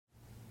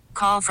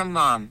Call from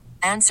mom.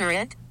 Answer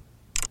it.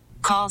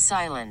 Call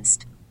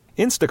silenced.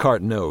 Instacart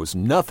knows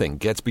nothing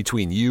gets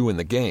between you and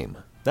the game.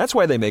 That's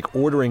why they make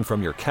ordering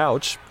from your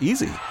couch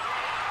easy.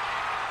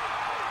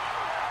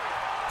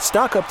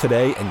 Stock up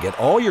today and get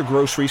all your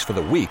groceries for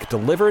the week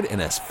delivered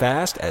in as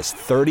fast as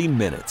 30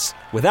 minutes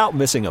without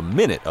missing a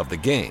minute of the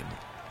game.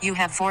 You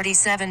have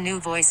 47 new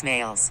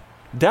voicemails.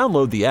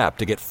 Download the app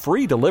to get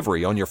free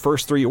delivery on your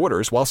first 3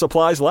 orders while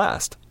supplies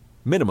last.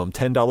 Minimum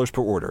 $10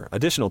 per order.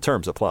 Additional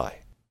terms apply.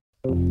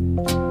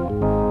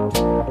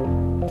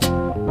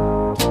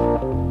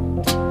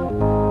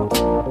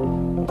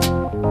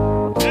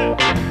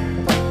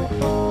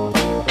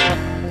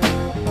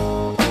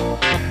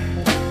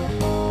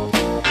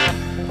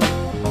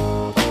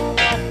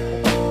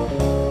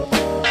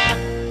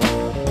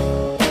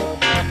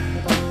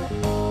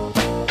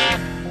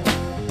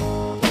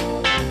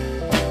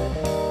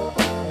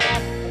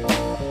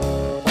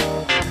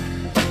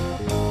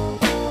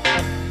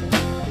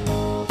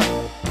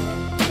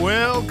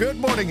 Good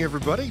morning,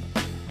 everybody.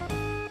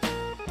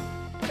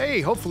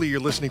 Hey, hopefully you're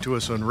listening to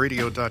us on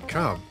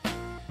radio.com.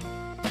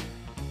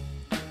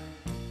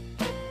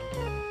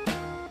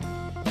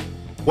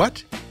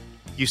 What?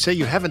 You say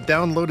you haven't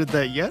downloaded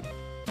that yet?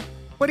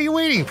 What are you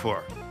waiting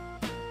for?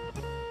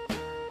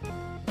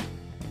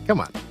 Come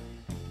on.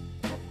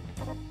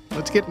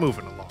 Let's get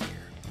moving along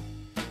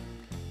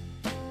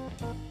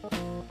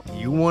here.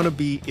 You want to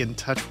be in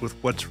touch with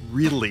what's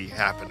really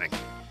happening.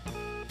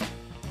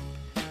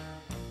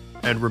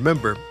 And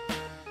remember,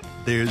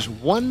 there's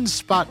one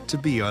spot to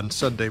be on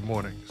Sunday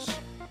mornings.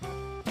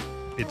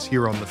 It's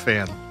here on The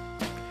Fan.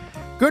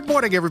 Good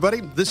morning, everybody.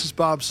 This is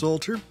Bob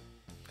Salter.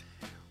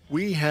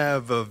 We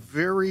have a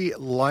very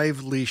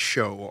lively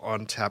show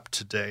on tap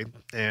today,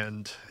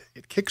 and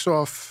it kicks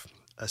off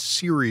a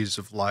series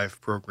of live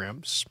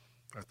programs.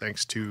 Our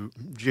thanks to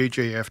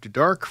JJ After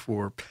Dark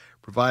for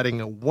providing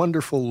a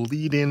wonderful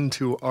lead-in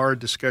to our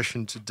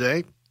discussion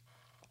today.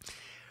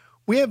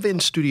 We have in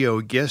studio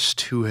a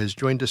guest who has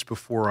joined us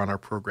before on our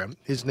program.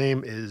 His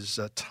name is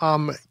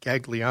Tom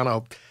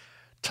Gagliano.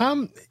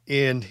 Tom,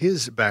 in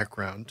his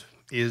background,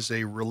 is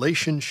a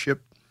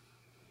relationship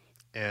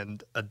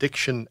and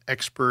addiction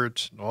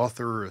expert, an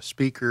author, a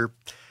speaker.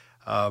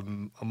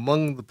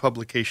 Among the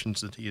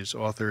publications that he has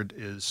authored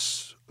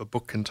is a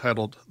book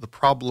entitled The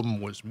Problem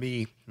Was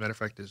Me. As a matter of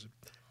fact, there's a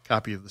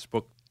copy of this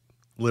book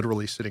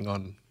literally sitting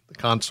on the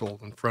console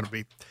in front of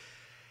me.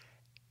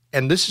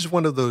 And this is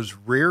one of those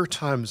rare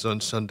times on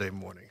Sunday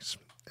mornings,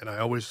 and I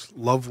always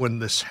love when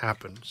this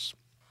happens,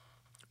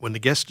 when the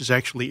guest is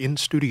actually in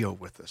studio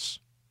with us.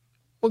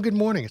 Well, good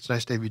morning. It's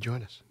nice to have you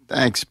join us.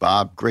 Thanks,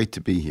 Bob. Great to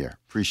be here.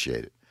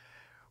 Appreciate it.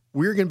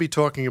 We're going to be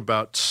talking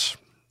about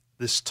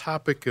this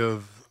topic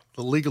of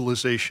the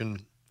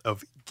legalization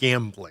of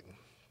gambling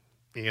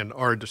in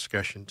our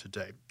discussion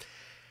today,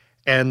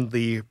 and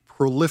the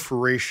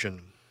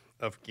proliferation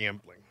of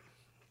gambling.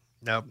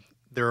 Now,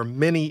 there are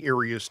many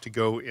areas to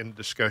go in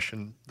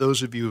discussion.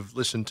 Those of you who have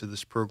listened to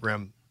this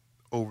program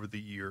over the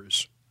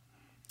years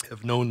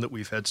have known that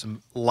we've had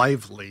some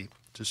lively,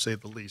 to say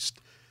the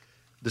least,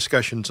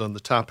 discussions on the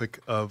topic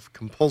of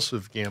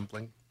compulsive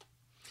gambling.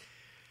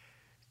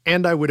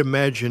 And I would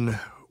imagine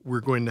we're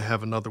going to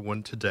have another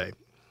one today.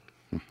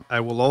 I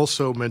will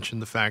also mention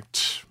the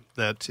fact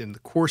that in the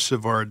course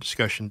of our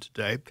discussion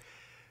today,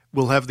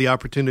 we'll have the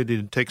opportunity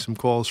to take some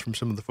calls from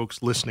some of the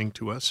folks listening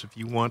to us. If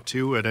you want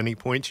to, at any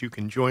point, you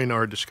can join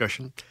our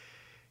discussion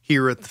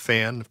here at The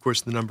Fan. Of course,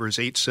 the number is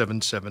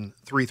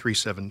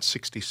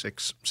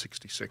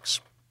 877-337-6666.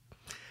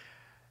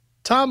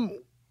 Tom,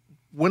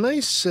 when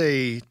I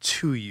say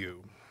to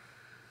you,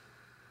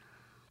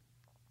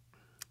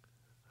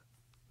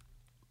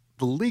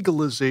 the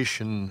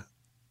legalization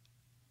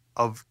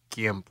of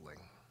gambling,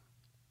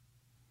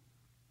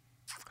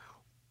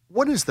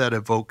 what does that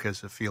evoke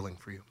as a feeling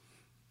for you?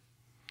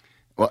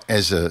 Well,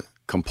 as a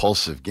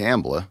compulsive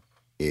gambler,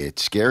 it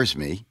scares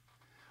me.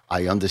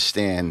 I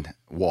understand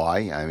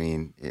why. I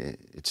mean,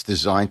 it's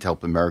designed to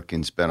help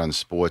Americans bet on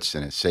sports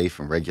in a safe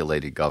and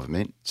regulated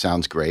government.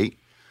 Sounds great.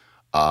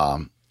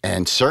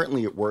 And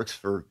certainly it works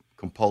for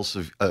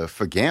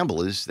for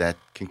gamblers that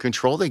can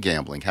control their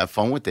gambling, have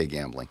fun with their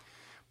gambling.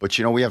 But,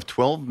 you know, we have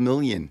 12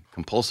 million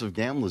compulsive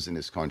gamblers in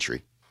this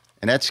country,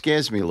 and that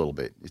scares me a little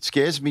bit. It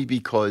scares me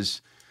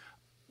because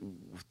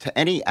to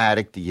any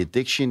addict, the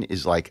addiction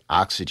is like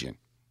oxygen.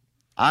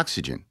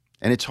 Oxygen.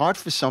 And it's hard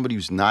for somebody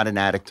who's not an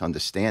addict to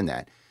understand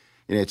that.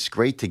 And it's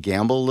great to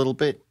gamble a little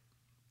bit,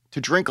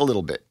 to drink a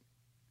little bit.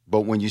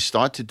 But when you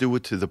start to do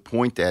it to the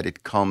point that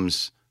it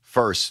comes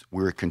first,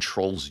 where it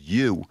controls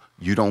you,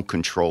 you don't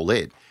control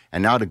it.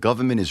 And now the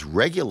government is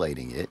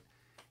regulating it.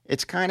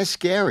 It's kind of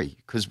scary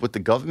because what the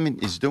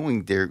government is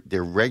doing, they're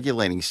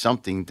regulating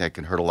something that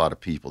can hurt a lot of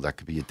people, that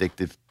could be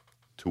addictive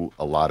to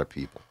a lot of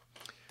people.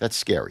 That's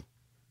scary.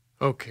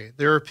 Okay.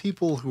 There are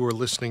people who are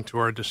listening to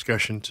our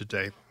discussion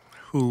today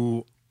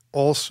who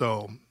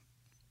also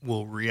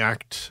will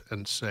react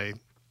and say,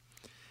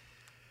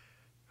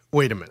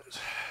 wait a minute.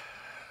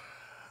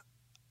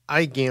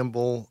 I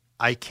gamble.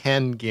 I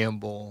can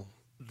gamble.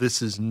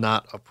 This is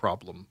not a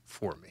problem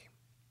for me.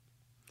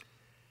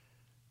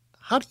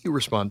 How do you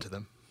respond to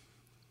them?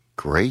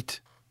 Great.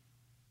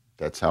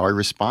 That's how I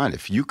respond.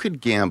 If you could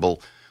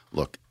gamble,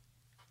 look,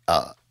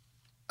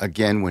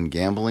 again, when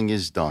gambling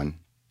is done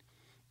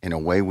in a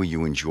way where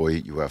you enjoy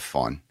it, you have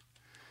fun.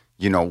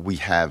 We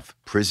have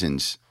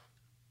prisons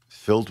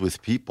filled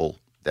with people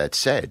that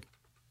said,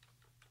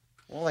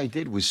 all I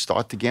did was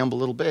start to gamble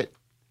a little bit.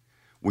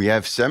 We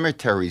have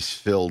cemeteries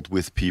filled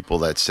with people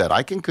that said,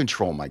 I can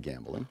control my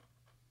gambling.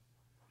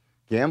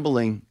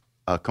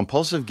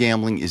 Compulsive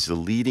gambling is the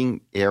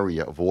leading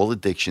area of all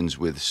addictions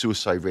where the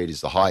suicide rate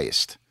is the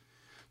highest.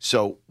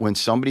 So when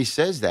somebody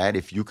says that,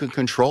 if you can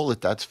control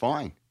it, that's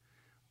fine.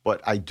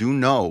 But I do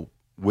know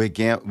where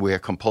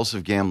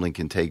compulsive gambling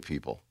can take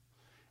people.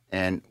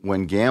 And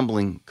when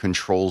gambling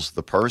controls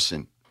the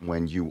person,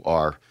 when you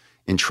are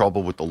in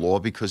trouble with the law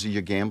because of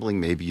your gambling,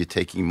 maybe you're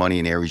taking money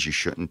in areas you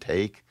shouldn't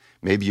take.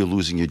 Maybe you're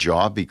losing your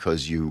job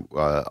because you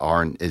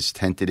aren't as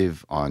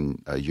tentative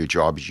on your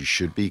job as you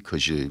should be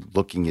because you're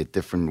looking at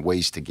different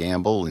ways to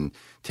gamble and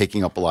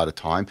taking up a lot of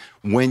time.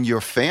 When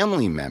your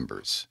family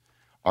members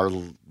are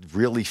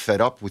really fed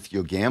up with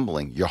your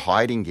gambling, you're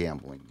hiding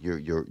gambling.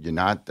 You're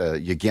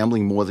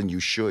gambling more than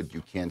you should.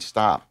 You can't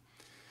stop.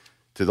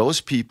 To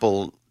those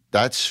people,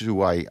 that's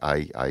who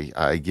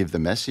I give the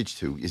message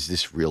to. Is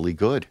this really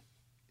good?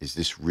 Is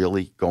this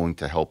really going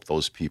to help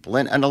those people?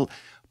 And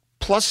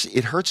plus,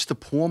 it hurts the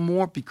poor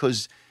more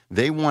because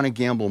they want to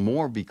gamble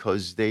more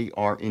because they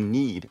are in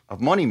need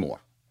of money more.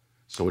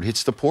 So it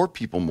hits the poor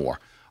people more.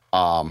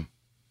 And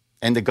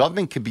the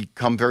government can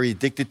become very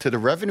addicted to the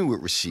revenue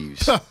it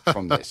receives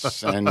from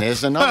this. And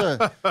there's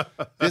another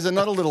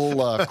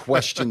little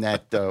question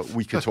that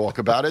we could talk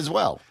about as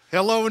well.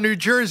 Hello, New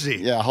Jersey.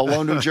 Yeah,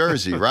 hello, New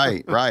Jersey.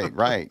 Right.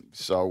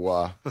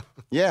 So,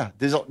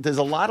 there's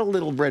a lot of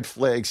little red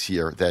flags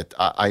here that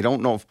I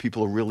don't know if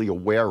people are really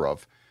aware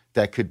of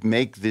that could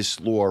make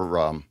this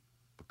law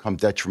become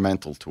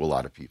detrimental to a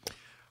lot of people.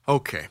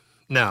 Okay.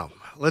 Now,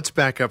 let's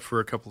back up for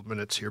a couple of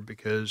minutes here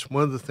because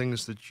one of the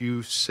things that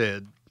you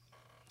said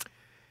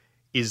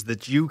is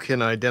that you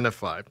can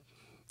identify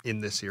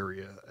in this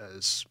area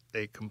as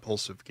a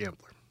compulsive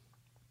gambler.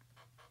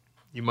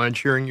 You mind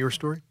sharing your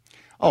story?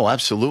 Oh,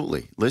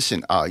 absolutely.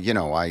 Listen,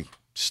 I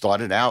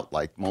started out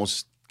like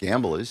most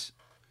gamblers,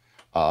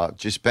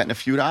 just betting a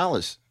few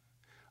dollars.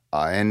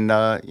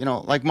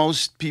 Like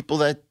most people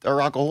that are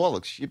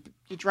alcoholics, you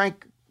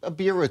drank a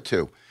beer or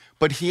two.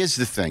 But here's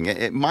the thing.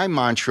 My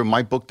mantra,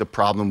 my book, The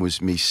Problem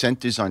Was Me,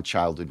 centers on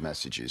childhood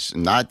messages.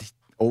 Not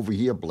over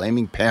here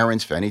blaming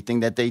parents for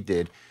anything that they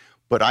did.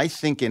 But I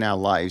think in our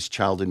lives,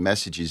 childhood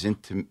messages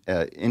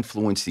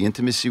influence the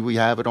intimacy we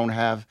have or don't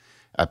have,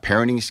 our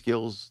parenting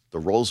skills, the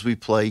roles we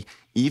play,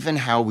 even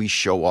how we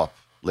show up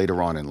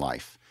later on in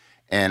life.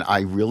 And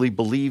I really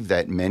believe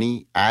that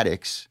many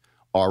addicts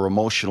are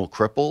emotional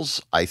cripples.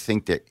 I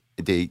think that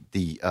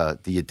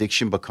the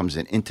addiction becomes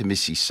an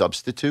intimacy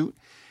substitute.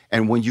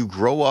 And when you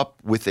grow up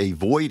with a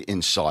void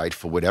inside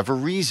for whatever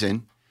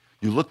reason,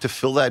 you look to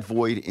fill that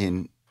void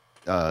in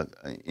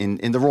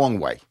the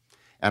wrong way.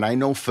 And I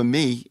know for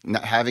me,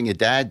 having a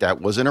dad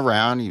that wasn't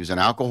around, he was an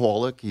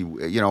alcoholic.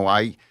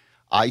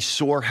 I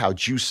saw how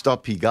juiced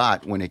up he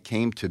got when it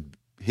came to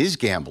his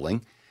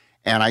gambling.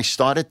 And I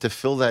started to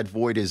fill that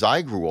void as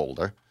I grew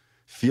older,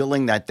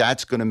 feeling that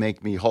that's going to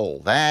make me whole.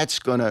 That's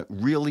going to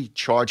really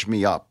charge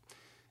me up.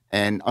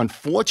 And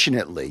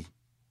unfortunately,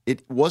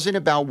 it wasn't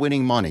about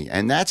winning money.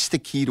 And that's the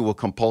key to a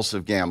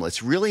compulsive gambler.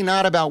 It's really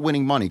not about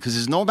winning money because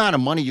there's no amount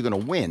of money you're going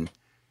to win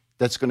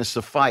that's going to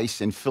suffice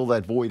and fill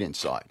that void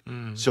inside.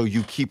 So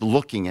you keep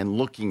looking and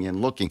looking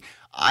and looking.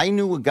 I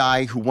knew a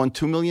guy who won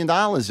 $2 million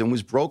and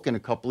was broke in a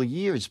couple of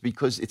years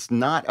because it's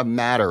not a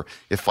matter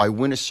if I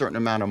win a certain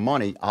amount of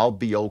money, I'll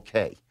be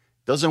okay.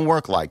 Doesn't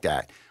work like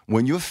that.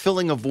 When you're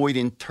filling a void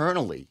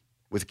internally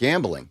with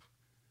gambling,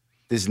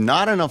 there's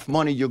not enough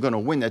money you're going to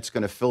win that's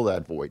going to fill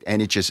that void.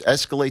 And it just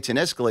escalates and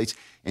escalates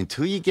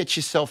until you get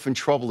yourself in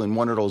trouble in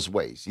one of those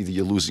ways. Either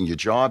you're losing your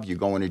job, you're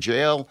going to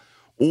jail,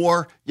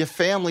 or your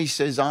family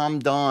says, I'm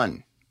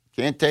done.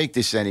 Can't take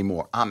this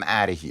anymore. I'm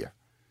out of here.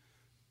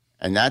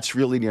 And that's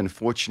really the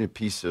unfortunate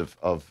piece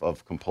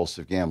of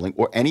compulsive gambling,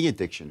 or any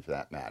addiction for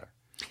that matter.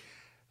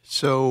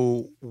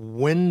 So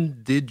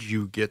when did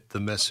you get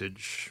the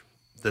message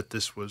that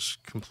this was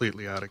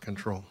completely out of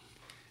control?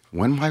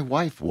 When my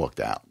wife walked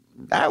out.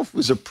 That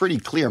was a pretty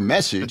clear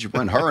message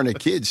when her and the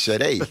kids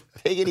said, hey,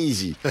 take it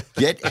easy.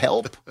 Get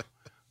help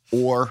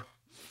or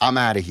I'm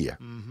out of here.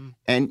 Mm-hmm.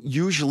 And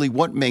usually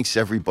what makes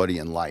everybody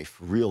in life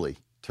really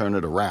turn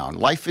it around?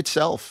 Life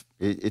itself.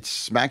 It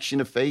smacks you in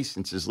the face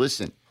and says,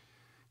 listen,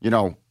 you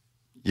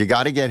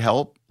got to get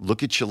help.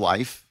 Look at your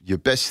life. Your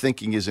best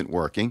thinking isn't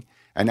working.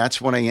 And that's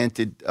when I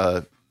entered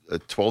a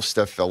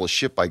 12-step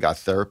fellowship. I got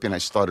therapy and I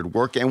started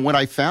working. And what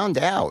I found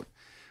out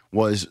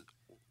was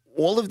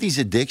all of these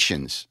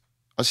addictions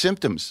are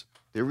symptoms.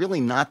 They're really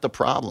not the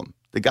problem.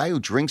 The guy who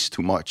drinks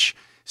too much,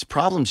 his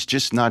problem's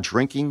just not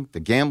drinking.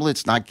 The gambler,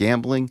 it's not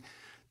gambling.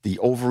 The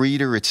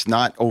overeater, it's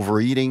not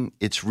overeating.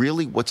 It's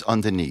really what's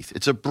underneath.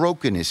 It's a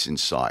brokenness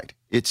inside.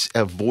 It's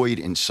a void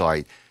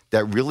inside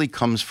that really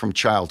comes from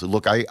childhood.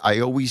 Look, I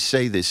always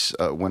say this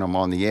when I'm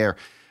on the air.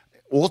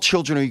 All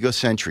children are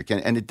egocentric,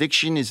 and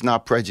addiction is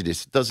not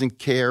prejudice. It doesn't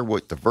care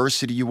what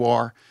diversity you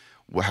are,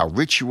 how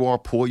rich you are,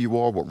 poor you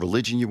are, what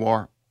religion you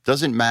are.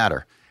 Doesn't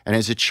matter. And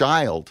as a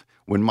child,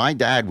 when my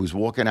dad was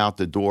walking out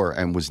the door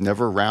and was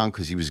never around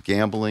because he was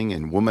gambling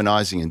and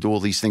womanizing and do all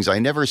these things, I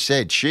never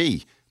said,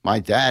 my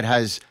dad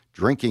has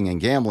drinking and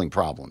gambling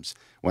problems.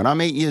 When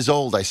I'm 8 years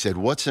old, I said,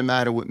 what's the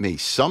matter with me?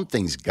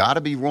 Something's got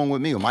to be wrong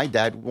with me, or my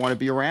dad would want to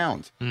be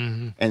around.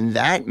 Mm-hmm. And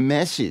that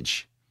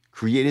message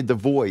created the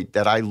void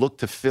that I look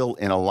to fill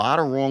in a lot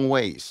of wrong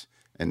ways.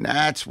 And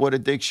that's what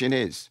addiction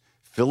is,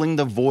 filling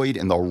the void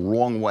in the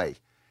wrong way.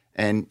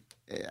 And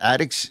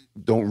addicts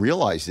don't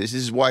realize this.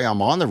 This is why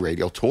I'm on the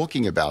radio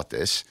talking about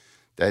this,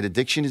 that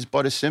addiction is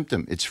but a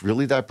symptom. It's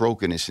really that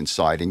brokenness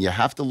inside. And you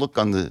have to look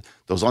on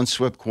those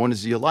unswept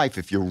corners of your life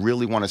if you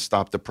really want to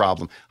stop the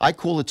problem. I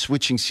call it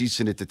switching seats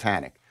in the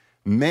Titanic.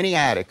 Many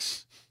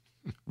addicts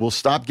will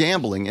stop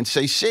gambling and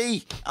say,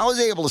 see, I was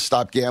able to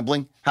stop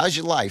gambling. How's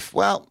your life?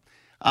 Well,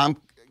 I'm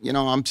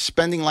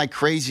spending like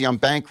crazy. I'm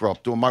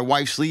bankrupt, or my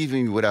wife's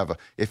leaving me, whatever.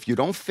 If you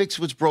don't fix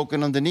what's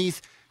broken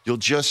underneath, you'll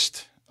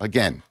just,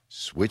 again,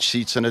 switch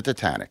seats in the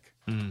Titanic.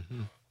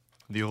 Mm-hmm.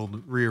 The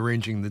old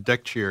rearranging the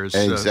deck chairs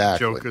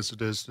joke, as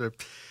it is.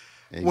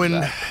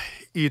 When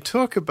you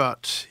talk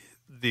about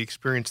the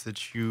experience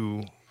that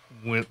you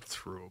went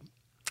through,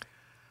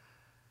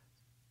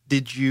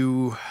 did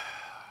you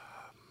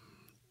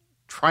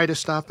try to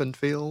stop and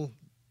fail?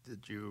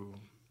 Did you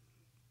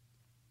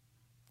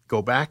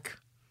go back?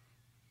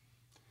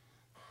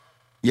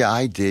 Yeah,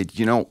 I did.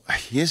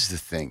 Here's the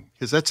thing.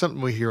 Because that's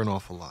something we hear an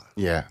awful lot.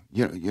 Yeah.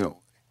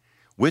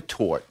 We're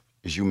taught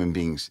as human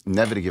beings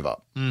never to give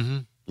up.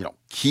 Mm-hmm.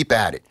 Keep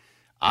at it.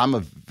 I'm a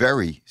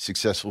very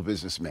successful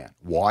businessman.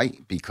 Why?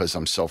 Because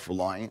I'm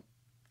self-reliant.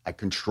 I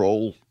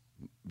control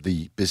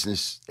the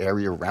business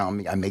area around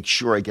me. I make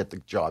sure I get the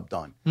job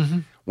done. Mm-hmm.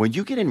 When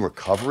you get in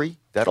recovery,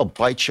 that'll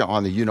bite you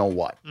on the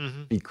you-know-what.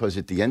 Mm-hmm. Because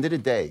at the end of the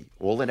day,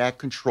 all of that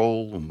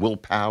control and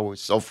willpower,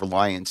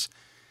 self-reliance,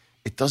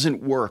 it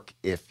doesn't work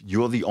if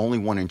you're the only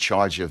one in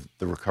charge of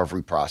the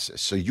recovery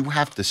process. So you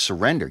have to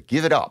surrender,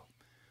 give it up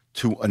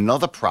to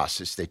another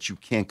process that you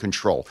can't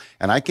control.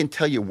 And I can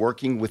tell you,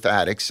 working with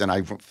addicts, and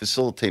I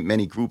facilitate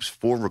many groups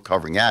for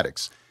recovering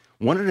addicts,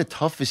 one of the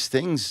toughest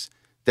things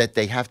that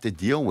they have to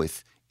deal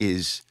with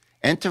is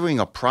entering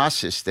a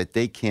process that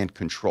they can't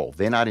control.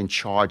 They're not in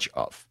charge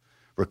of.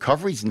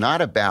 Recovery's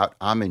not about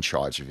I'm in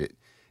charge of it.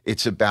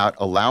 It's about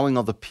allowing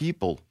other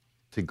people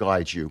to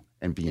guide you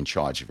and be in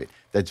charge of it.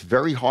 That's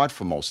very hard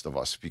for most of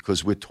us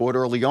because we're taught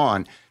early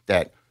on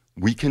that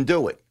we can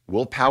do it.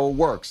 Willpower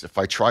works. If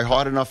I try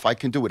hard enough, I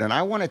can do it. And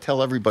I want to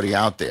tell everybody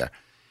out there,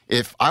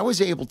 if I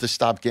was able to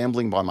stop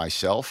gambling by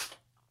myself,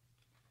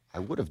 I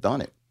would have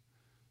done it.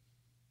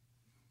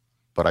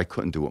 But I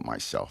couldn't do it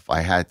myself. I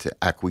had to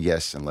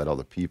acquiesce and let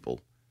other people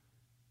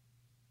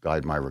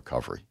guide my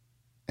recovery.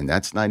 And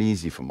that's not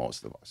easy for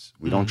most of us.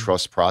 We don't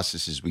trust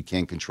processes we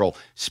can't control,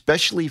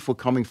 especially if we're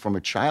coming from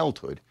a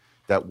childhood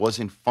that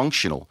wasn't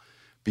functional.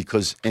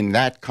 Because in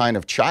that kind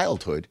of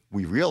childhood,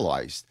 we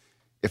realized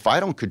if I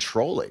don't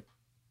control it,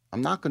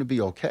 I'm not going to be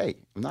okay.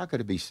 I'm not going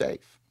to be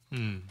safe.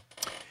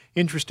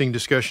 Interesting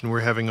discussion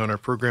we're having on our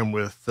program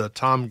with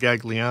Tom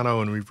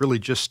Gagliano, and we've really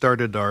just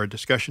started our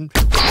discussion.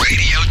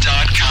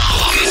 Radio.com.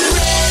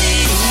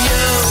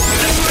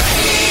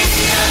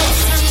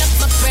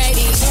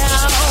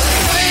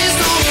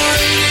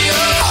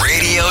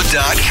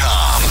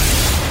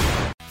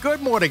 Radio.com.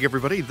 Good morning,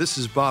 everybody. This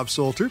is Bob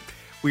Salter.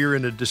 We are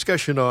in a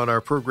discussion on our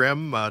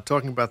program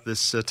talking about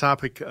this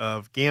topic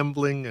of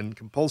gambling and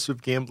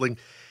compulsive gambling.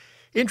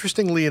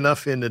 Interestingly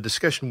enough, in a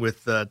discussion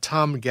with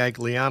Tom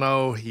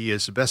Gagliano, he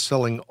is a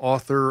best-selling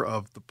author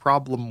of The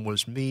Problem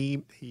Was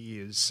Me. He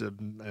is a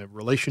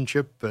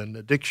relationship and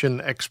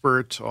addiction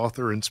expert,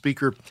 author, and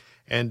speaker,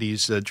 and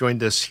he's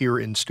joined us here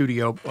in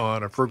studio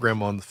on our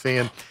program on The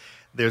Fan.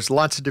 There's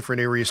lots of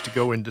different areas to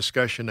go in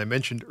discussion. I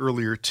mentioned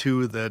earlier,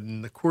 too, that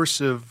in the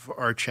course of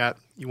our chat,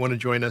 you want to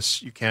join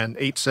us, you can.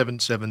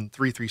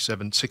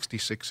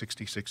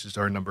 877-337-6666 is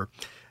our number.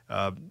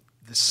 There's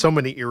so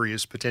many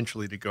areas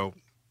potentially to go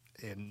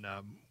in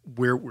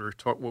what we're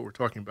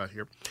talking about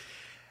here.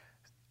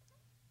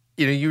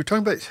 You were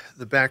talking about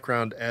the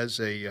background as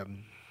a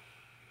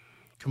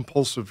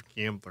compulsive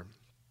gambler.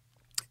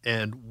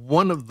 And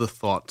one of the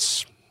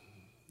thoughts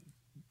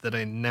that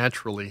I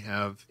naturally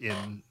have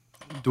in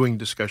doing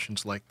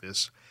discussions like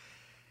this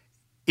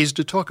is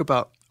to talk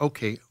about,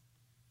 okay,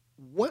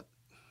 what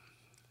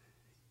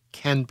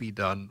can be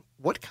done?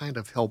 What kind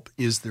of help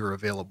is there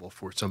available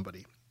for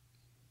somebody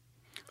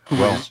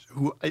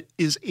who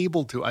is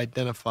able to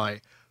identify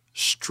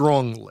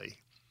strongly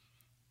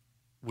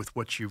with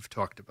what you've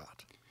talked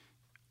about?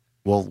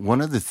 Well,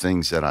 one of the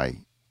things that I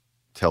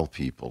tell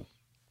people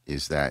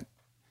is that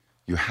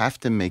you have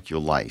to make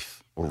your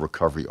life or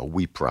recovery a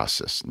we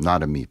process,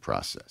 not a me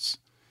process,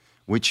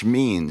 which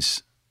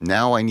means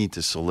now I need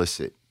to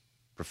solicit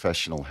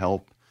professional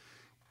help.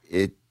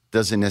 It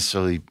doesn't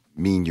necessarily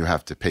mean you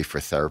have to pay for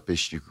a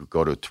therapist. You could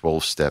go to a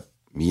 12-step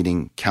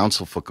meeting.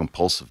 Council for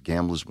Compulsive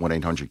Gamblers,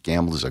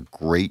 1-800-GAMBLER is a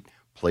great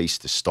place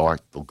to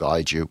start. They'll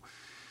guide you.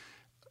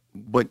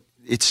 But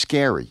it's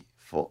scary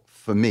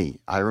for me.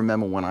 I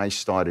remember when I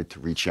started to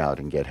reach out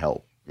and get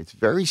help. It's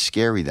very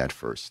scary, that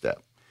first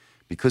step.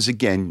 Because,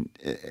 again,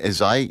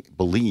 as I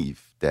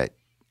believe that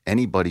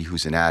anybody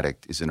who's an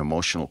addict is an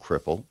emotional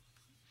cripple,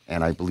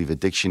 and I believe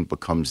addiction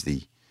becomes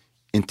the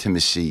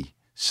intimacy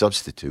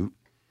substitute,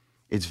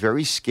 it's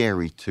very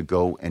scary to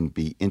go and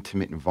be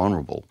intimate and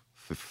vulnerable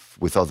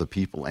with other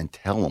people and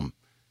tell them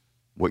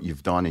what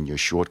you've done and your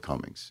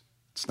shortcomings.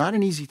 It's not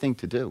an easy thing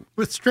to do.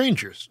 With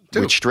strangers,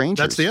 too. With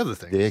strangers. That's the other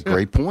thing. Yeah,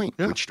 great point.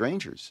 Yeah. With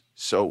strangers.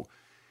 So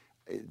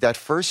that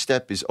first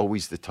step is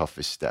always the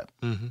toughest step.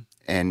 Mm-hmm.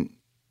 And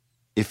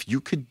if you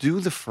could do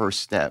the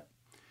first step,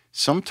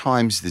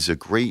 sometimes there's a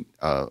great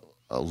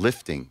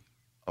lifting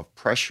of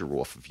pressure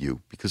off of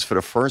you, because for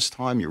the first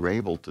time you're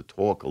able to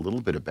talk a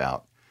little bit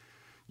about,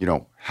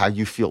 how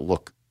you feel.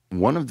 Look,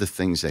 one of the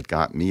things that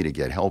got me to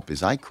get help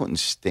is I couldn't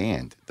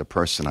stand the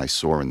person I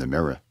saw in the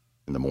mirror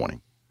in the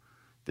morning.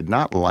 Did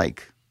not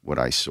like what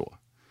I saw.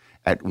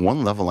 At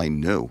one level, I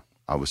knew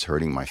I was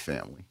hurting my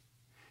family,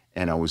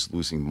 and I was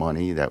losing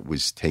money that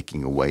was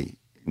taking away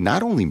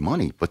not only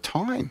money, but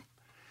time.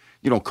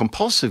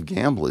 Compulsive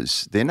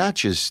gamblers, they're not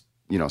just,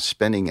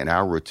 spending an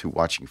hour or two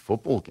watching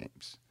football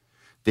games.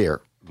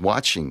 They're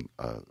watching,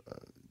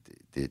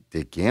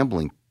 their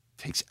gambling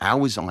takes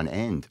hours on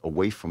end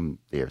away from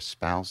their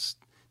spouse,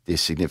 their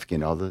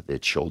significant other, their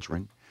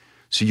children.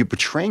 So you're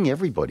betraying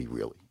everybody,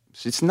 really.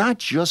 So it's not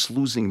just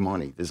losing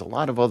money. There's a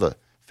lot of other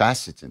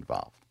facets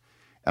involved.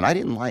 And I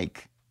didn't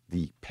like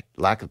the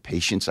lack of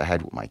patience I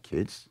had with my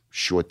kids,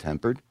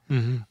 short-tempered.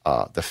 Mm-hmm.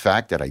 The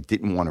fact that I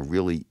didn't want to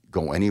really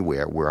go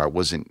anywhere where I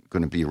wasn't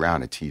going to be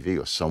around a TV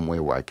or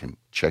somewhere where I can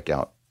check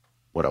out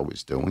what I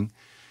was doing.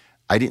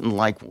 I didn't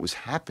like what was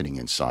happening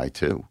inside,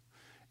 too.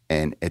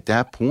 And at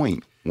that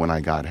point, when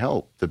I got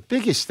help, the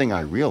biggest thing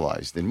I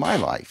realized in my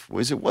life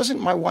was it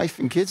wasn't my wife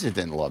and kids that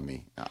didn't love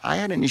me. I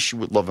had an issue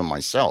with loving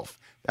myself.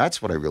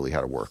 That's what I really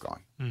had to work on.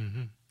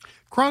 Mm-hmm.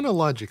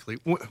 Chronologically,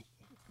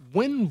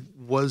 when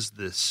was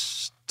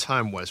this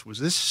time-wise? Was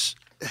this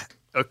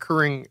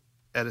occurring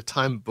at a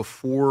time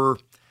before?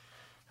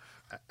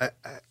 I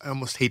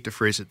almost hate to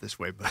phrase it this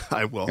way, but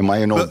I will. Am I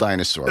an old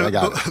dinosaur? I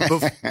got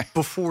it.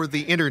 Before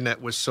the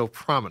internet was so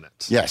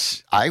prominent.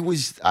 Yes,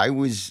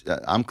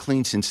 I'm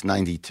clean since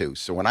 '92.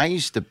 So when I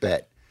used to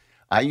bet,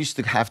 I used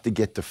to have to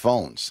get the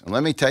phones. And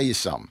let me tell you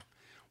something.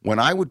 When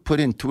I would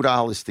put in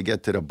 $2 to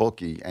get to the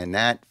bookie and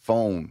that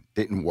phone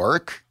didn't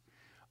work,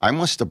 I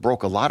must have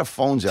broke a lot of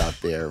phones out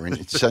there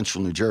in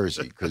central New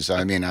Jersey. Because,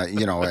 with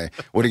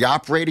the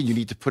operator, you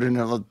need to put in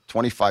another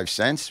 25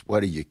 cents.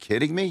 What, are you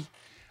kidding me?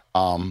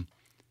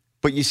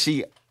 But you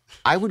see,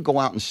 I would go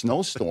out in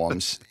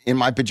snowstorms in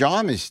my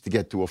pajamas to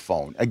get to a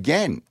phone.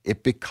 Again,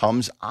 it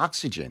becomes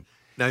oxygen.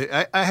 Now,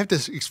 I have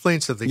to explain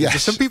something.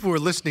 Yes. Some people who are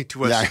listening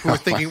to us who are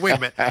thinking, wait a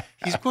minute,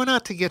 he's going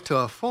out to get to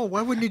a phone.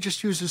 Why wouldn't he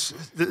just use his,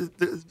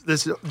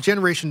 this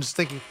generation is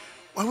thinking,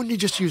 why wouldn't he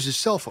just use his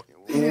cell phone?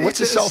 What's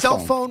a cell phone? Cell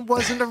phone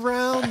wasn't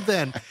around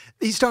then.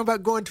 He's talking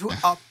about going to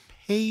a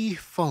pay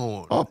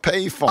phone. Oh,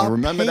 pay phone.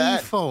 Remember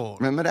that? Phone.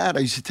 Remember that? I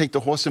used to take the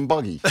horse and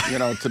buggy,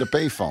 to the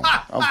pay phone.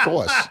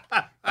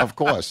 Of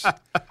course.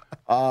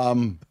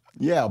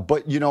 Yeah,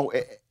 but,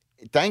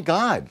 thank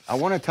God. I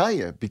want to tell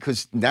you,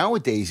 because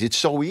nowadays it's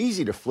so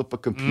easy to flip a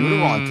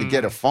computer on to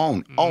get a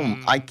phone. Oh,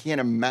 I can't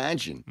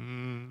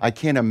imagine. I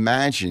can't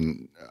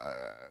imagine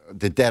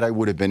the debt I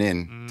would have been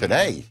in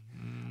today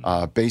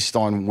based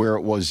on where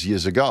it was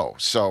years ago.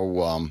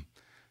 So,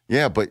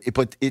 but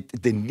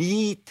the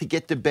need to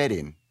get the bet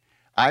in.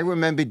 I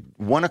remembered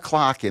 1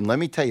 o'clock, and let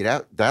me tell you,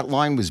 that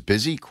line was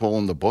busy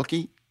calling the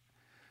bookie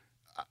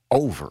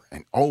over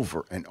and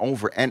over and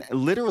over. And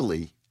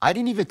literally, I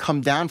didn't even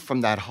come down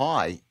from that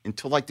high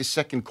until like the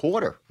second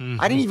quarter.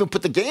 Mm-hmm. I didn't even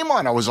put the game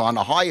on. I was on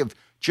the high of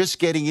just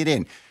getting it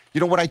in.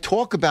 What I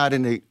talk about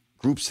in the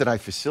groups that I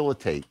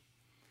facilitate,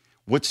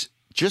 what's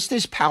just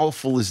as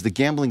powerful as the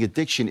gambling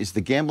addiction is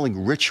the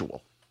gambling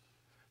ritual.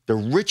 The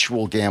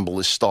ritual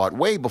gamblers start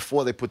way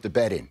before they put the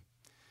bet in.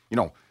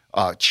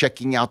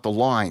 Checking out the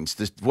lines,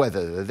 the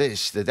weather, the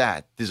this, the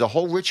that. There's a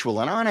whole ritual.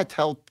 And I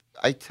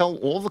tell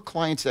all the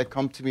clients that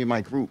come to me in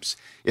my groups,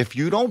 if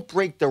you don't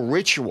break the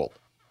ritual,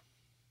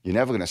 you're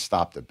never going to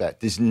stop the bet.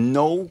 There's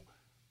no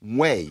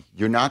way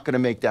you're not going to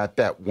make that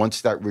bet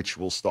once that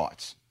ritual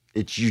starts.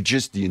 The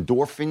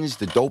endorphins,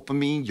 the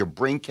dopamine, your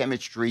brain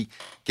chemistry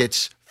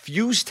gets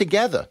fused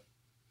together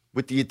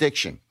with the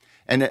addiction.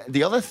 And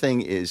the other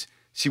thing is,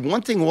 see,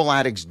 one thing all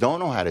addicts don't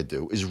know how to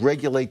do is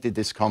regulate the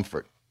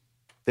discomfort.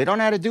 They don't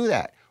know how to do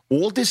that.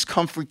 All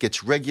discomfort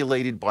gets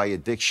regulated by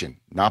addiction,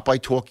 not by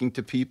talking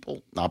to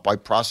people, not by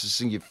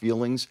processing your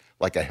feelings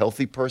like a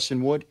healthy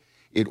person would.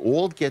 It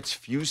all gets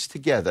fused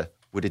together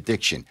with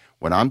addiction.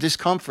 When I'm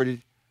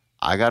discomforted,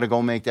 I got to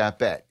go make that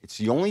bet. It's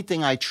the only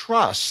thing I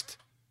trust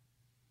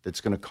that's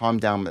going to calm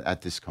down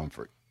that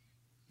discomfort,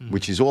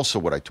 which is also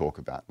what I talk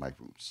about in my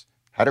groups.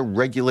 How to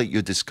regulate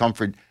your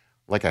discomfort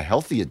like a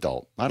healthy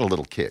adult, not a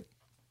little kid.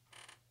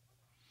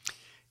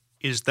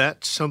 Is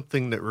that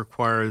something that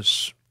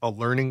requires a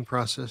learning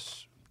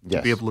process to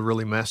Yes. be able to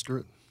really master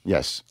it?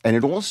 Yes. And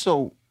it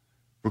also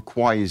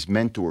requires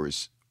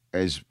mentors.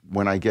 As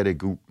when I get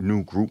a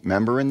new group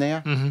member in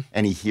there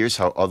and he hears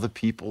how other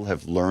people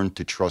have learned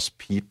to trust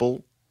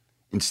people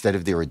instead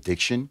of their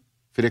addiction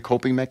for their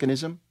coping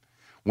mechanism,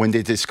 when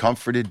they're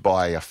discomforted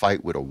by a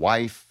fight with a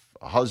wife,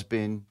 a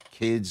husband,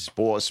 kids,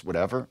 boss,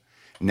 whatever,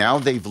 now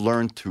they've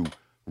learned to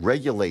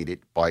regulate it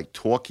by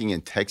talking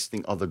and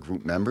texting other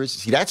group members.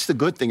 See, that's the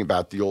good thing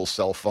about the old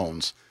cell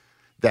phones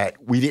that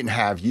we didn't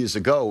have years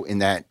ago, in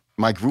that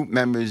my group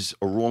members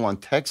are all on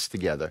text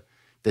together,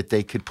 that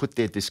they could put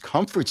their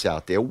discomforts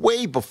out there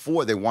way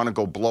before they want to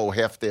go blow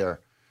half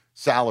their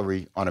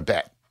salary on a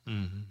bet.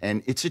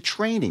 And it's a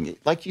training.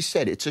 Like you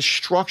said, it's a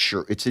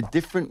structure. It's a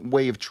different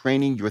way of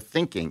training your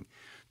thinking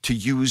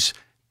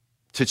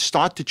to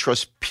start to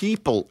trust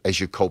people as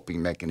your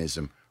coping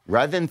mechanism,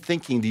 rather than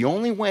thinking the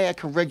only way I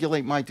can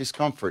regulate my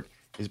discomfort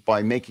is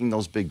by making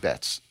those big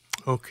bets.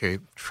 Okay,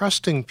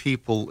 trusting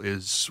people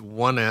is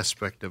one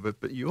aspect of it,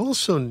 but you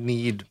also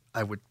need,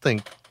 I would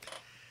think,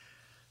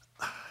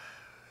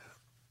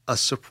 a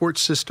support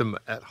system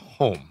at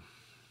home.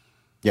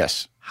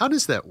 Yes. How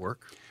does that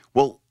work?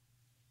 Well,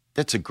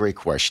 that's a great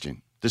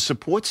question. The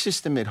support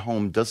system at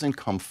home doesn't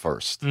come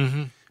first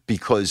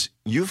because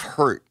you've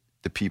hurt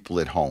the people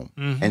at home.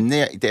 And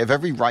they have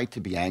every right to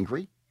be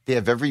angry. They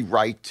have every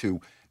right to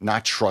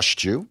not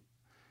trust you.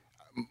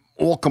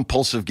 All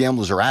compulsive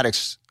gamblers or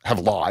addicts have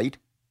lied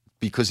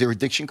because their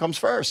addiction comes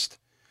first.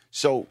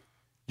 So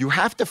you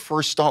have to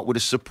first start with a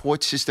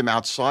support system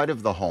outside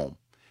of the home.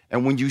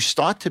 And when you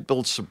start to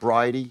build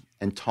sobriety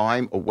and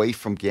time away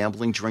from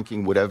gambling,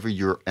 drinking, whatever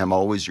your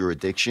MO is, your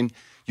addiction,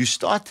 you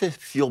start to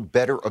feel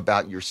better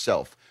about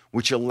yourself,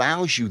 which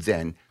allows you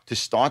then to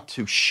start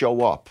to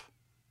show up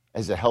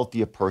as a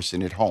healthier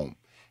person at home.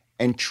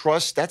 And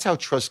trust, that's how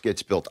trust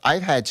gets built.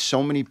 I've had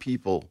so many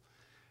people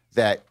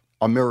that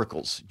are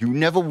miracles. You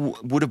never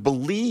would have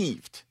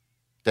believed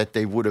that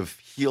they would have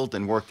healed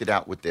and worked it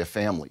out with their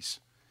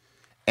families.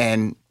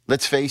 And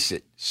let's face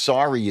it,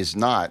 sorry is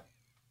not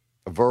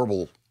a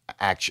verbal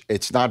action.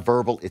 It's not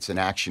verbal, it's an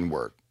action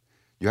word.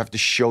 You have to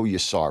show you're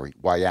sorry.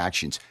 Why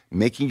actions?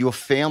 Making your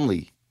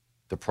family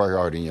the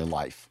priority in your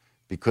life.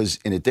 Because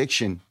in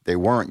addiction, they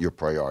weren't your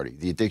priority.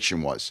 The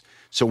addiction was.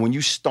 So when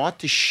you start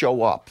to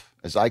show up,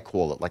 as I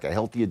call it, like a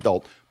healthy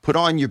adult, put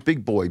on your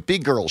big boy,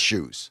 big girl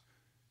shoes,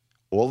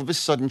 all of a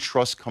sudden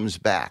trust comes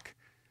back.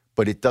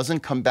 But it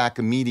doesn't come back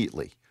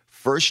immediately.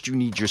 First, you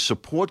need your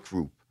support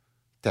group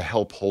to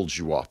help hold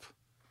you up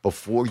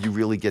before you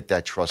really get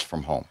that trust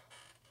from home.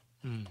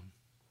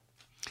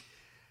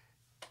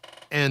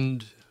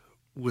 And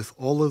with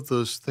all of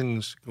those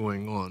things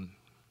going on,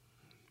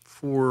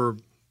 for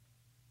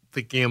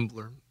the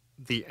gambler,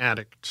 the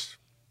addict,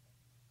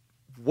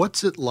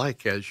 what's it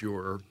like as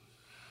your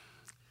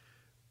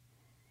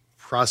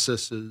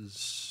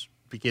processes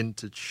begin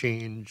to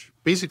change?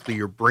 Basically,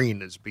 your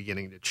brain is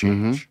beginning to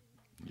change.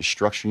 You're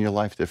structuring your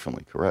life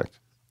differently, correct?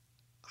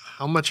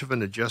 How much of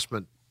an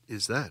adjustment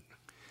is that?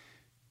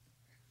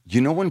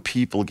 You know, when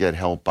people get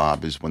help,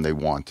 Bob, is when they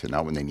want to,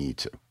 not when they need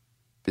to.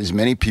 There's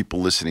many people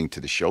listening to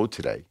the show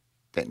today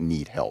that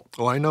need help.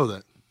 Oh, I know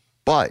that.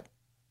 But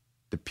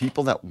the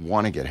people that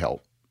want to get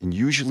help, and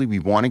usually we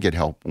want to get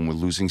help when we're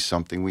losing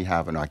something we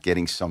have and not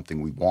getting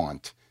something we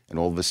want, and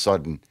all of a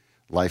sudden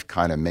life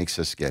kind of makes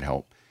us get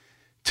help.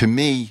 To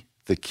me,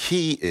 the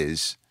key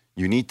is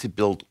you need to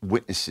build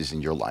witnesses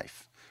in your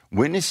life.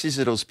 Witnesses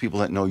are those people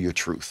that know your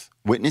truth.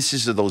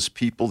 Witnesses are those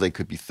people, they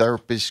could be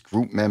therapists,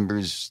 group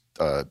members,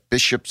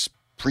 bishops,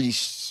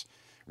 priests,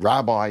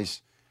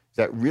 rabbis,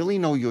 that really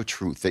know your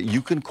truth, that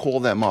you can call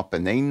them up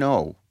and they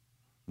know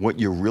what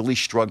you're really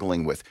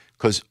struggling with.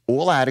 Because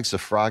all addicts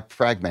are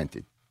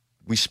fragmented.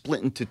 We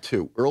split into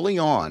two. Early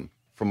on,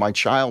 from my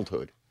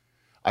childhood,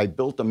 I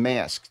built a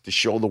mask to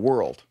show the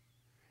world.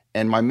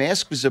 And my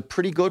mask was a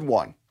pretty good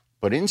one.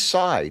 But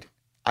inside,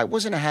 I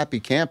wasn't a happy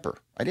camper.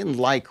 I didn't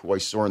like who I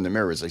saw in the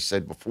mirror, as I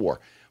said before.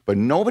 But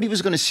nobody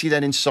was going to see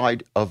that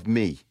inside of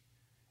me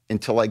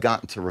until I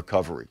got into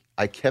recovery.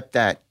 I kept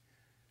that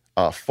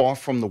far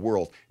from the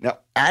world. Now,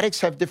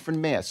 addicts have different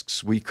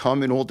masks. We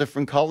come in all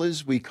different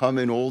colors. We come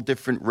in all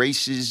different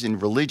races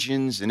and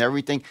religions and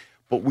everything.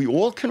 But we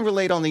all can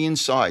relate on the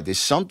inside. There's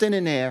something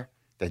in there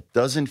that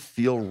doesn't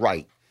feel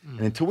right.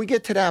 And until we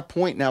get to that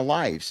point in our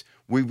lives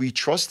where we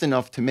trust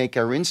enough to make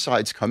our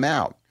insides come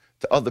out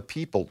to other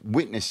people,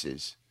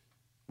 witnesses,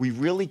 we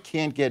really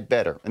can't get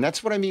better. And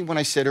that's what I mean when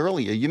I said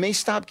earlier, you may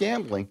stop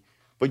gambling,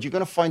 but you're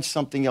going to find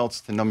something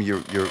else to numb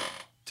to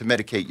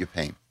medicate your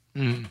pain.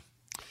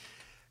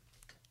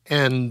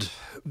 And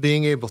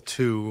being able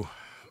to,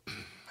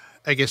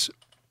 I guess,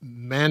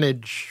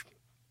 manage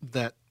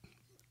that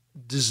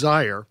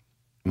desire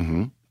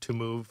to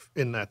move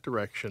in that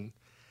direction.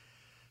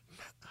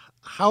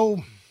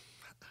 How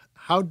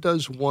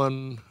does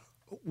one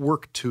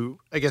work to,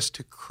 I guess,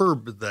 to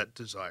curb that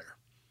desire?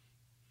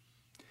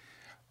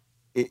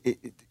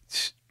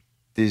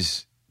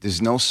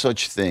 There's no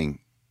such thing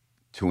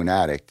to an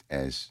addict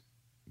as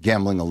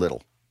gambling a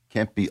little.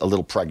 can't be a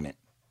little pregnant.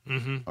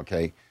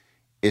 Okay?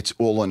 It's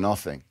all or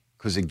nothing.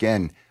 Because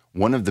again,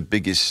 one of the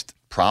biggest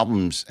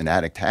problems an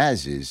addict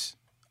has is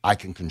I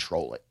can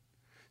control it.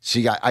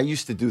 See, I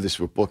used to do this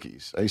with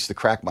bookies. I used to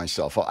crack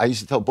myself. I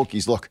used to tell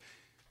bookies, look,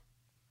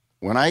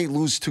 when I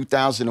lose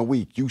 $2,000 a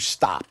week, you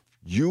stop.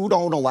 You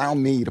don't allow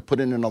me to put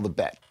in another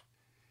bet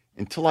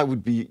until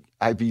I'd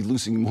be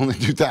losing more than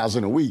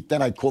 $2,000 a week.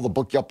 Then I'd call the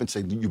bookie up and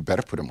say, you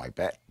better put in my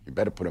bet. You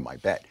better put in my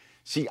bet.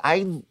 See,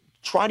 I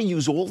try to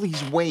use all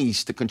these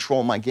ways to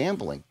control my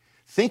gambling,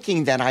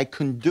 thinking that I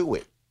can do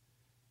it.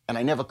 And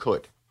I never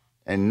could.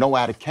 And no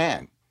addict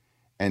can.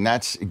 And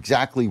that's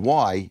exactly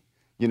why,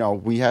 you know,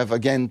 we have,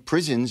 again,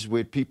 prisons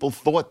where people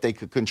thought they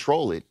could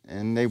control it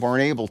and they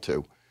weren't able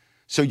to.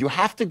 So you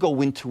have to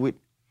go into it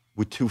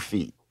with 2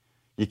 feet.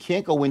 You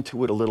can't go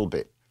into it a little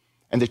bit.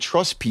 And the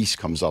trust piece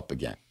comes up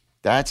again.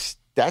 That's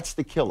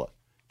the killer.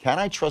 Can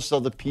I trust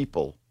other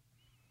people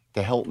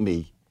to help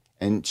me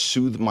and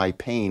soothe my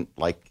pain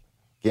like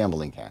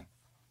gambling can?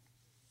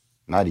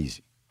 Not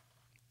easy.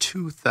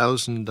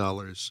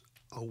 $2,000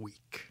 a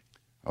week.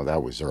 Oh,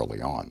 that was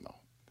early on, though.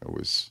 That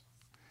was,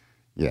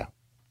 yeah.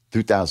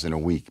 $2,000 a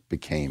week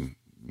became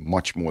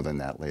much more than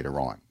that later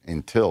on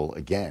until,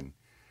 again,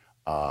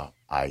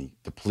 I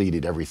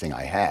depleted everything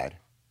I had.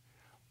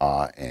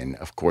 And,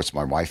 of course,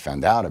 my wife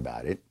found out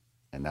about it.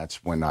 And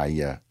that's when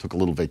I took a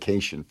little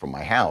vacation from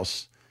my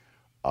house.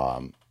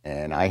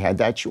 And I had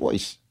that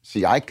choice.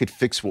 See, I could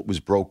fix what was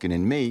broken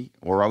in me,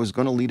 or I was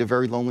going to lead a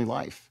very lonely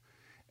life.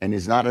 And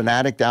there's not an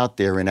addict out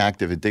there in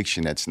active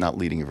addiction that's not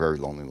leading a very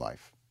lonely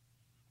life.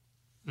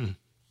 Mm.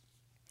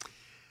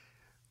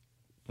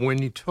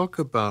 When you talk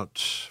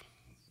about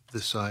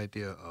this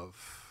idea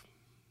of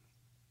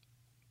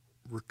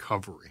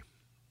recovery,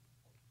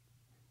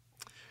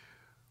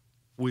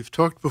 we've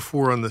talked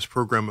before on this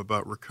program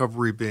about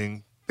recovery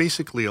being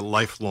basically a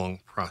lifelong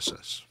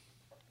process.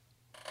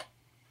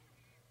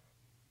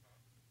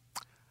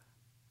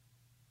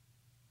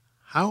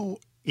 How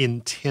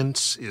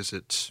intense is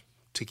it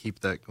to keep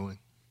that going?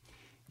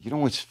 You know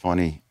what's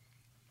funny?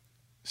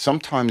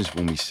 Sometimes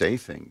when we say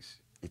things,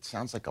 it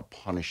sounds like a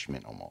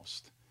punishment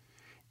almost.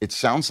 It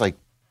sounds like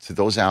to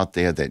those out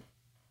there that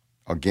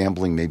are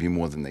gambling maybe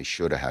more than they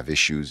should or have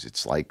issues,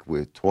 it's like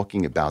we're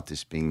talking about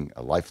this being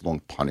a lifelong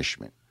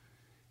punishment.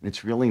 And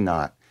it's really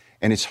not.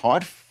 And it's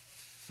hard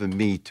for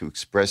me to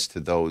express to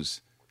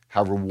those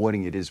how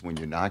rewarding it is when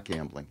you're not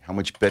gambling, how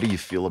much better you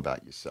feel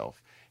about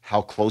yourself,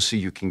 how closer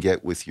you can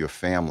get with your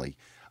family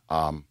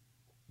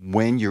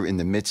when you're in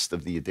the midst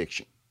of the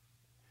addiction.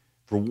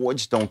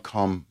 Rewards don't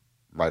come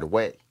right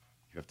away.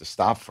 You have to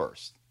stop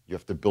first. You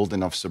have to build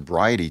enough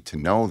sobriety to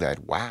know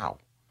that, wow,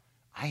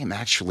 I am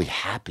actually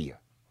happier.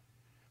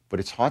 But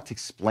it's hard to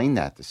explain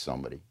that to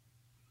somebody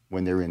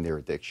when they're in their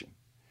addiction.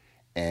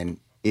 And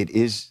it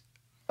is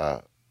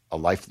a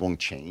lifelong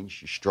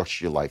change. You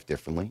structure your life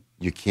differently.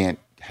 You can't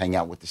hang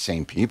out with the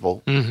same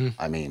people. Mm-hmm.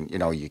 I mean, you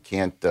know, you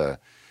can't,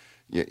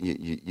 you're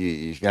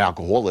an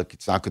alcoholic.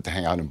 It's not good to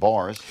hang out in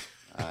bars.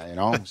 You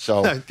know,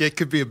 so it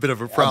could be a bit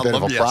of a problem. A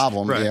bit of a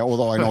problem, right. Yeah.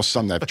 Although I know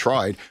some that have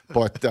tried,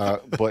 but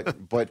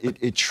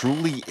it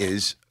truly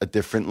is a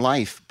different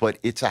life. But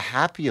it's a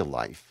happier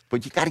life.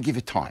 But you got to give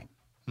it time.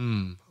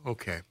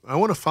 Okay, I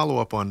want to follow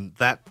up on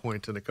that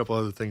point and a couple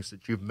other things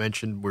that you've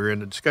mentioned. We're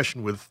in a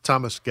discussion with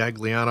Thomas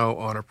Gagliano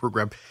on our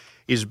program.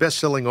 He's a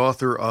best-selling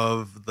author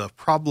of The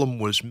Problem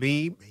Was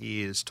Me.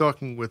 He is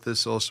talking with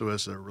us also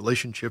as a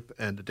relationship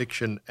and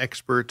addiction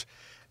expert.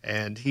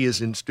 And he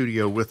is in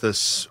studio with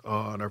us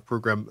on our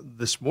program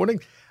this morning.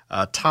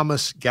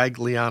 Thomas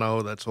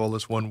Gagliano, that's all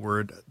is one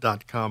word,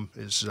 .com,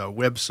 his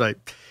website.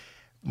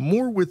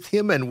 More with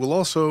him, and we'll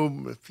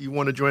also, if you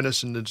want to join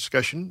us in the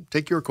discussion,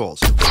 take your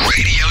calls. Radio.com.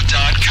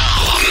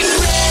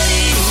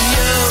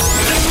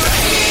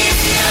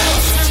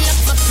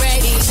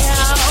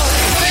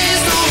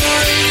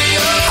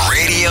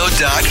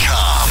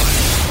 Radio.com.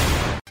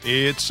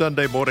 It's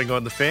Sunday morning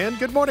on The Fan.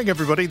 Good morning,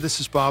 everybody.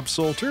 This is Bob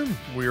Salter.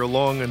 We are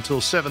along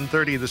until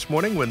 7:30 this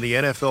morning when the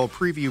NFL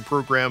preview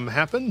program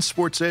happens.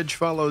 Sports Edge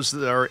follows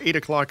our 8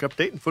 o'clock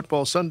update, and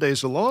Football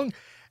Sundays along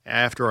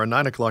after our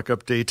 9 o'clock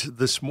update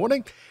this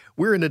morning.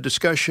 We're in a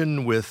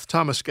discussion with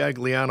Thomas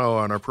Gagliano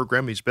on our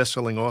program. He's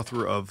best-selling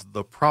author of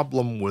The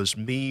Problem Was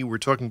Me. We're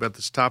talking about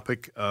this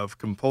topic of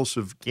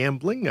compulsive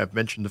gambling. I've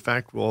mentioned the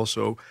fact we'll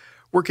also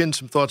work in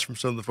some thoughts from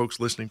some of the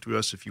folks listening to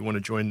us if you want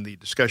to join the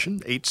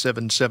discussion.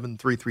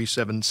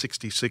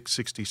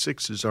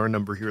 877-337-6666 is our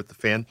number here at The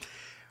Fan.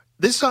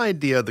 This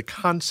idea, the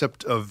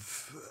concept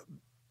of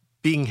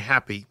being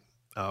happy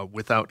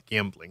without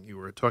gambling, you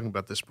were talking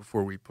about this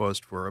before we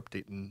paused for our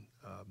update and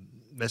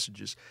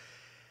messages.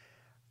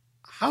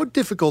 How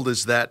difficult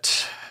is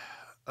that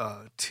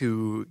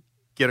to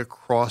get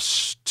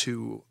across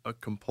to a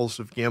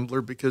compulsive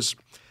gambler? Because,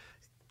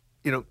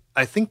 you know,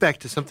 I think back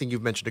to something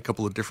you've mentioned a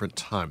couple of different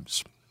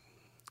times.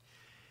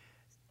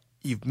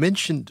 You've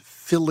mentioned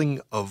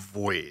filling a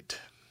void.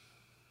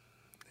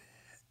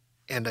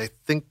 And I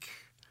think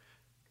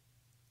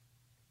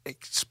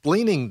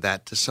explaining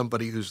that to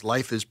somebody whose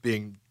life is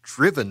being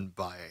driven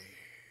by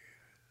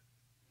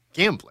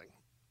gambling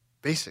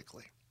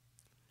basically.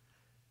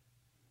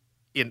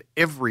 In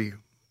every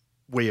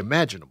way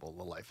imaginable,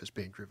 the life is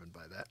being driven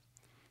by that.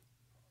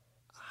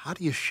 How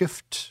do you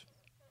shift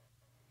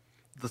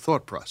the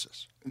thought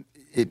process?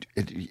 It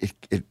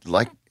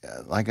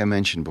like I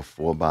mentioned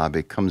before, Bob,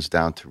 it comes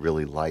down to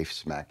really life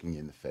smacking you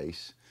in the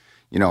face.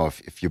 You know,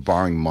 if you're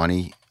borrowing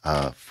money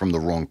from the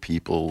wrong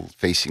people,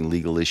 facing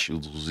legal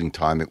issues, losing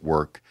time at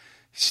work,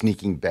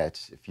 sneaking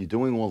bets, if you're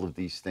doing all of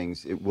these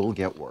things, it will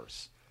get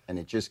worse. And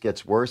it just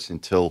gets worse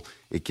until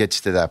it gets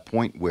to that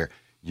point where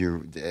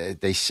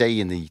they say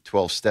in the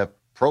 12-step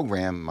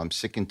program, I'm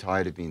sick and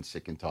tired of being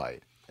sick and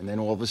tired. And then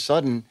all of a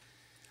sudden,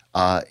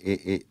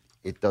 it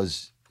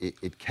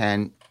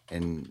can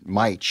and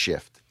might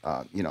shift.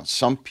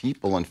 Some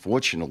people,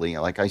 unfortunately,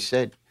 like I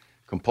said,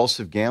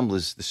 compulsive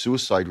gamblers, the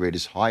suicide rate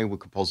is higher with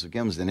compulsive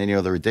gamblers than any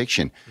other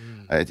addiction.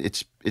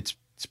 It's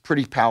a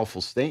pretty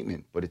powerful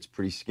statement, but it's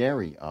pretty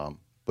scary.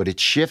 But it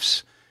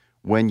shifts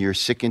when you're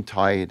sick and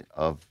tired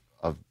of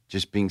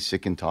just being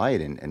sick and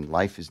tired, and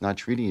life is not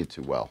treating you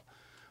too well.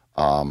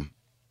 And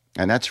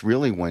that's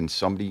really when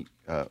somebody,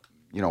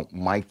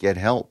 might get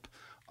help.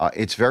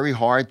 It's very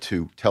hard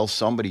to tell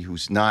somebody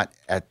who's not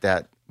at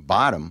that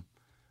bottom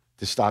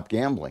to stop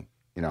gambling.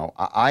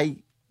 I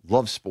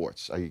love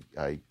sports.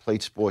 I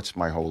played sports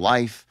my whole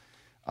life.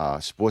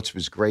 Sports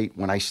was great.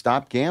 When I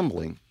stopped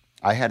gambling,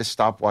 I had to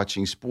stop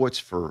watching sports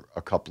for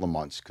a couple of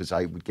months because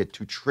I would get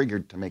too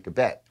triggered to make a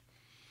bet.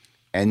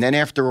 And then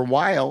after a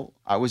while,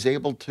 I was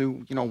able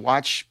to,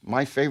 watch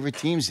my favorite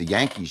teams, the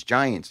Yankees,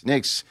 Giants,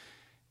 Knicks,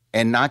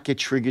 and not get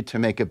triggered to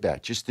make a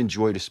bet. Just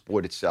enjoy the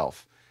sport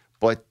itself.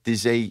 But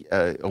there's a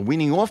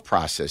weaning off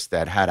process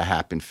that had to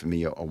happen for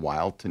me a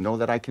while to know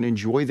that I can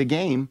enjoy the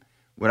game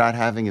without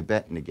having a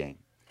bet in the game.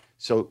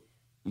 So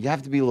you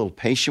have to be a little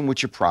patient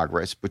with your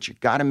progress, but you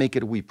got to make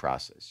it a we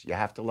process. You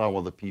have to allow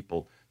other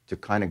people to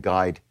kind of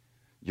guide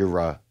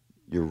your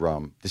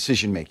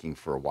decision making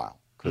for a while,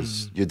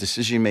 because your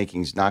decision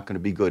making is not going to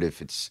be good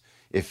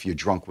if you're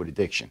drunk with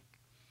addiction.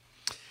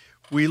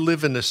 We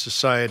live in a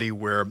society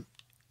where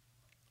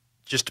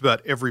just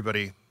about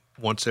everybody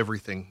wants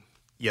everything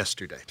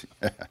yesterday.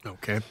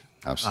 Okay,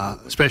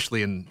 Absolutely,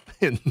 especially in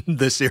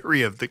this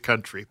area of the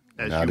country,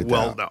 as without you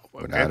well know.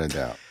 Okay? Without a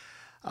doubt.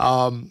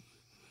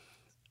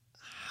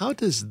 How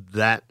does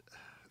that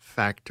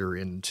factor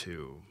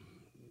into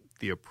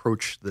the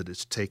approach that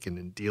is taken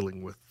in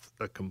dealing with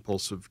a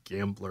compulsive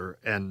gambler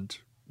and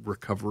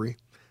recovery?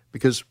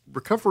 Because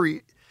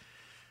recovery,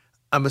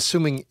 I'm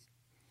assuming,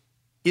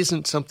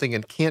 isn't something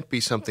and can't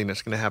be something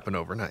that's going to happen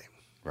overnight.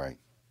 Right.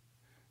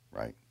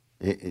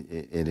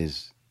 It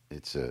is.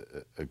 It's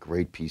a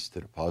great piece to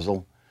the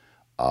puzzle.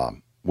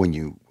 When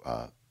you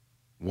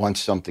want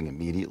something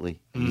immediate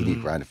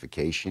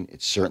gratification,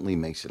 it certainly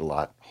makes it a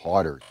lot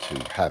harder to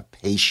have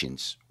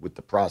patience with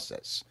the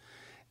process.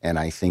 And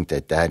I think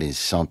that is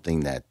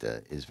something that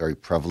is very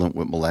prevalent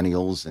with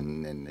millennials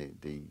and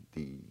the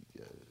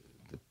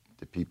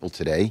people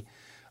today.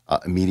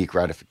 Immediate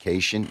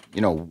gratification.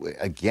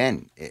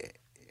 Again,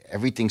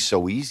 everything's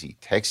so easy.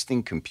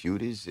 Texting,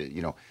 computers.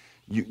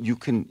 You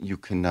can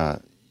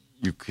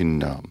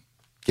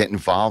get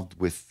involved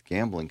with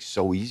gambling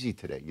so easy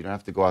today. You don't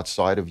have to go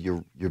outside of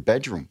your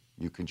bedroom.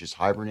 You can just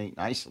hibernate and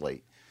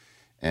isolate.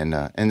 And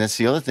that's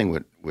the other thing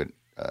with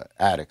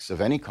addicts of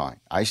any kind.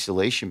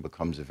 Isolation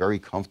becomes a very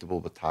comfortable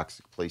but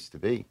toxic place to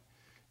be.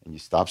 And you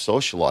stop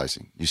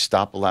socializing. You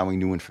stop allowing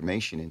new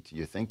information into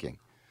your thinking.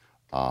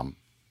 And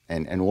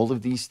all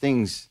of these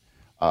things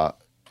are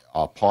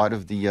part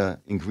of the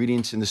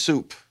ingredients in the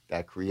soup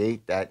that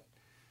create that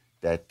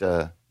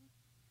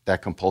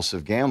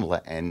compulsive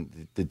gambler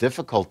and the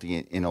difficulty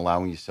in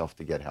allowing yourself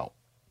to get help.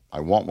 I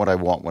want what I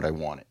want when I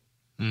want it.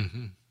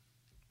 Mm-hmm.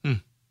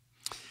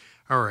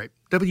 All right.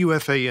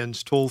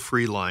 WFAN's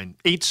toll-free line,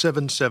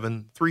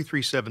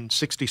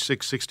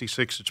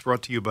 877-337-6666. It's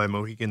brought to you by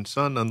Mohegan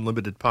Sun.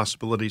 Unlimited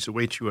possibilities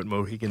await you at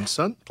Mohegan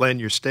Sun. Plan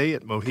your stay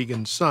at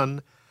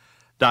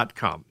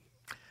mohegansun.com.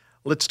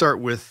 Let's start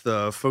with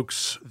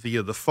folks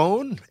via the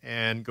phone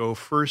and go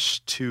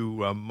first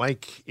to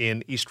Mike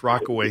in East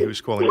Rockaway,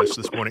 who's calling us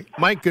this morning.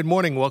 Mike, good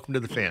morning. Welcome to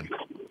the Fan.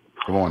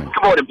 Good morning.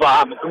 Good morning,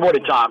 Bob. Good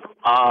morning, Tom.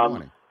 Good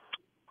morning.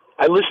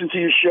 I listen to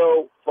your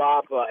show,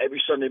 Bob,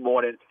 every Sunday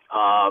morning,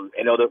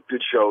 and other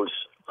good shows.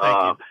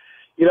 Thank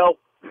you.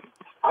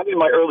 I'm in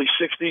my early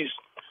 60s.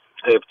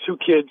 I have two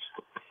kids.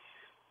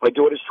 My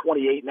daughter's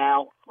 28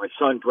 now. My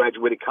son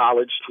graduated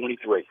college,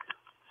 23.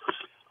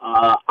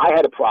 I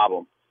had a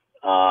problem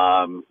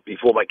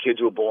before my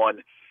kids were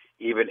born,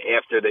 even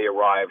after they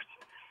arrived.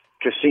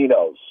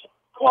 Casinos,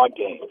 card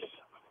games,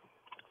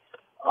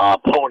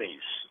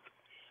 ponies.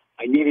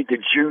 I needed the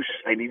juice.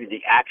 I needed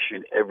the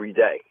action every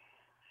day.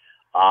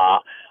 I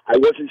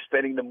wasn't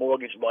spending the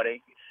mortgage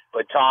money,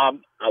 but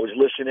Tom, I was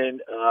listening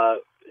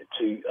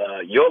to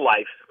your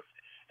life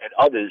and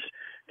others.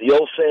 The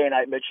old saying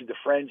I mentioned to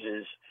friends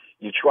is,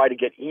 you try to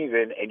get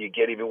even and you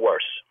get even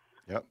worse.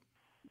 Yep.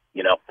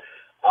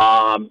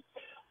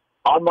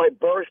 On my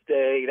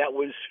birthday, that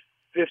was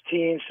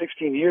 15,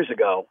 16 years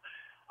ago,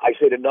 I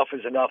said enough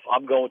is enough.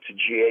 I'm going to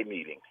GA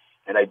meeting,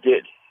 and I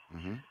did.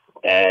 Mm-hmm.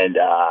 And,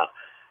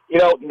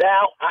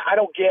 now I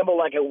don't gamble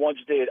like I once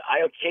did. I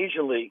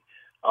occasionally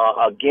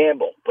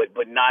gamble,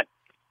 but not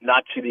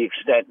to the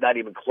extent, not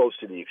even close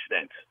to the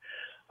extent.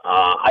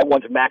 I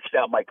once maxed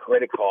out my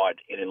credit card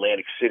in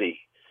Atlantic City,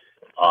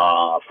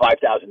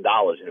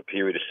 $5,000 in a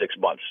period of 6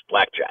 months,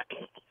 blackjack.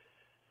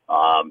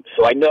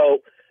 So I know,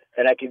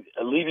 and I can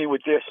leave you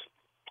with this,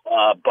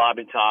 Bob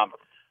and Tom.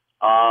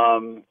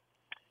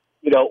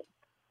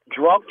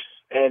 Drunks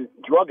and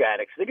drug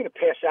addicts, they're going to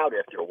pass out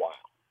after a while.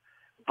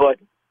 But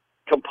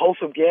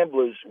compulsive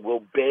gamblers will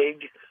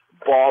beg,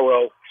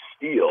 borrow,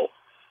 steal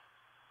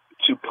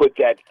to put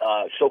that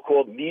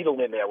so-called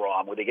needle in their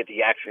arm where they get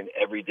the action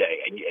every day.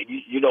 And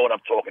you know what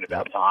I'm talking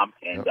about, Tom.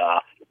 And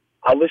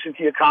I'll listen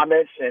to your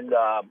comments and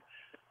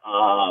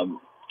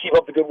keep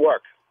up the good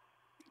work.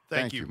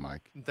 Thank you,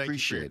 Mike.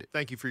 Appreciate it.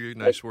 Thank you for your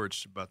nice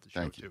words about the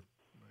show, too.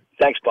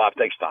 Thanks, Bob.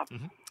 Thanks, Tom.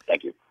 Mm-hmm.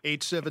 Thank you.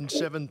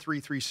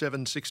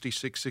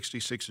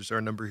 877-337-6666 is our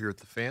number here at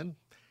the Fan.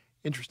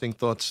 Interesting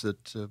thoughts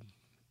that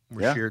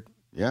were shared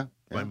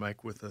by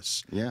Mike with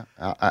us. Yeah,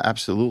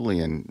 absolutely,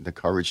 and the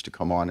courage to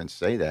come on and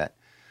say that.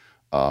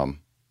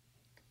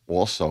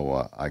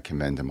 Also, I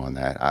commend him on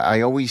that.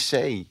 I always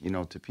say,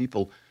 to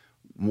people,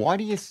 why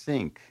do you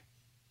think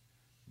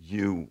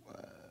you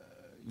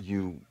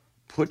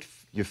put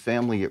your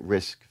family at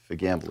risk for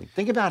gambling?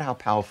 Think about how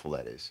powerful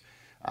that is.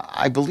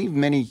 I believe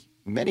many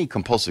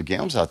compulsive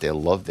gamblers out there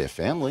love their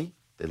family.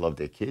 They love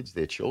their kids,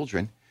 their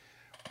children.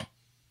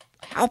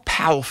 How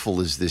powerful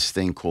is this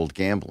thing called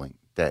gambling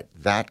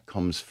that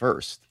comes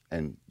first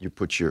and you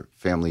put your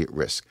family at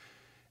risk?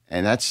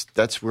 And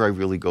that's where I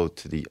really go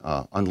to the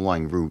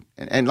underlying root.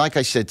 And like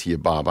I said to you,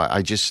 Bob,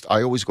 I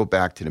always go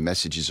back to the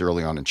messages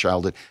early on in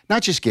childhood,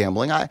 not just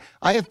gambling. I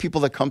have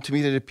people that come to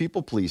me that are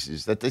people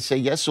pleasers, that they say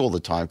yes all the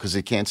time because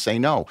they can't say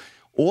no.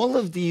 All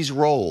of these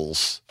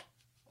roles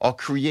are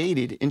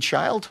created in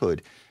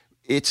childhood.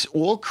 It's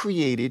all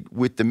created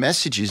with the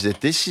messages that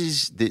this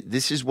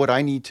is what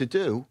I need to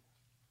do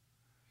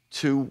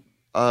to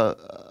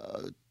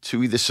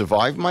either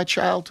survive my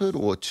childhood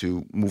or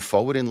to move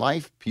forward in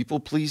life. People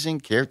pleasing,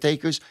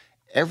 caretakers,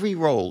 every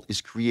role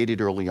is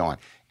created early on.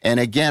 And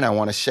again, I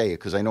want to say it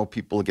because I know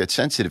people get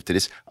sensitive to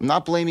this. I'm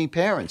not blaming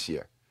parents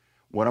here.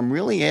 What I'm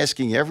really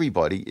asking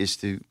everybody is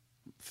to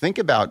think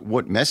about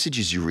what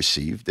messages you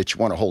receive that you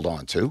want to hold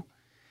on to,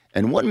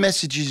 and what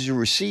messages you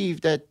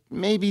receive that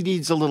maybe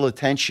needs a little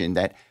attention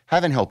that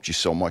haven't helped you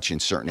so much in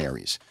certain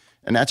areas.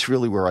 And that's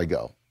really where I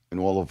go in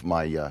all of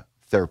my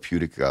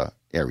therapeutic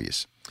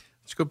areas.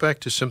 Let's go back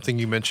to something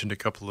you mentioned a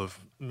couple of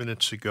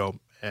minutes ago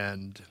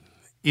and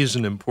is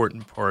an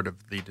important part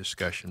of the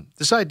discussion.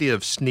 This idea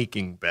of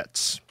sneaking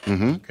bets.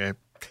 Mm-hmm. Okay.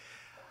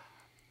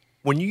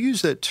 When you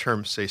use that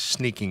term, say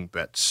sneaking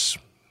bets,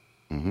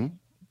 mm-hmm.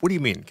 What do you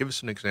mean? Give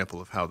us an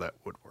example of how that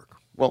would work.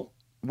 Well,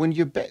 when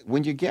your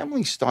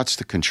gambling starts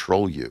to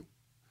control you,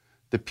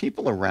 the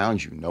people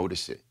around you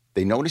notice it.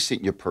 They notice it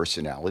in your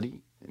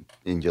personality,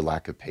 in your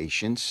lack of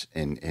patience,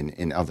 and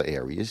in other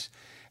areas.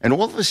 And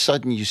all of a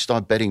sudden, you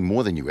start betting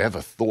more than you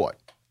ever thought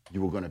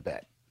you were going to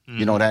bet.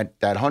 Mm-hmm.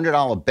 That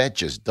 $100 bet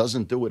just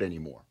doesn't do it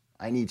anymore.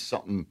 I need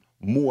something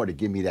more to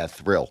give me that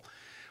thrill.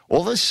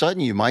 All of a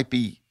sudden, you might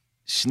be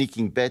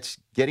sneaking bets,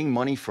 getting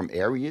money from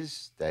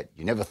areas that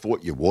you never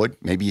thought you would.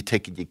 Maybe you're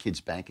taking your kid's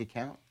bank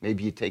account.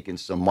 Maybe you're taking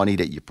some money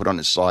that you put on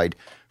the side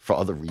for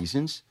other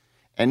reasons.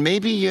 And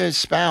maybe your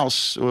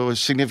spouse or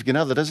significant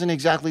other doesn't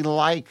exactly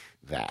like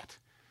that.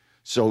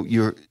 So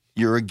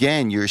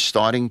you're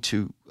starting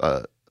to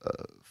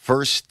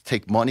first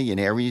take money in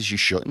areas you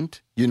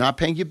shouldn't. You're not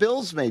paying your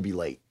bills maybe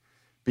late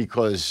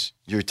because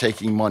you're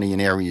taking money in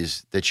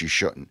areas that you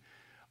shouldn't.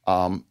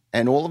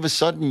 And all of a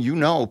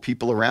sudden,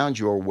 people around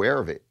you are aware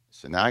of it.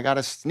 So now I got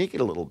to sneak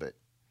it a little bit.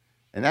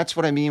 And that's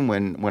what I mean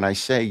when I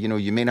say,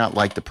 you may not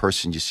like the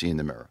person you see in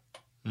the mirror.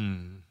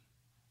 Mm.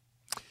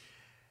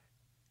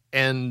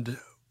 And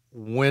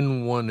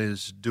when one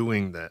is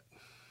doing that,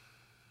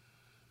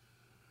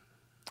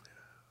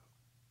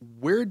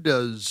 where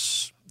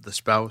does the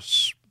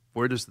spouse,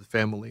 where does the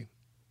family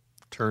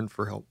turn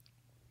for help?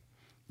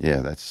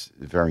 Yeah, that's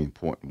very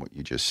important what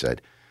you just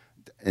said.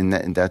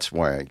 And that's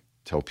why I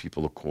tell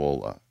people to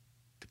call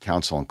the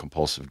Council on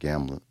Compulsive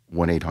Gambling,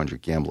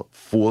 1-800-GAMBLER,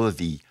 for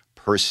the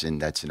person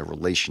that's in a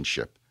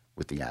relationship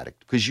with the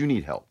addict, because you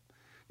need help.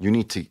 You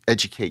need to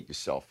educate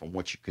yourself on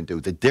what you can do.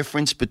 The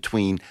difference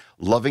between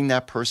loving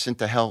that person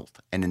to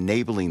health and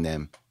enabling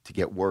them to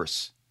get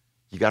worse.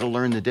 You got to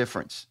learn the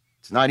difference.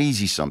 It's not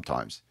easy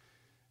sometimes.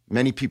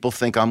 Many people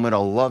think I'm going to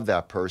love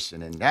that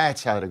person and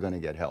that's how they're going to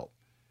get help,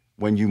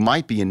 when you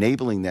might be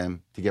enabling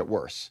them to get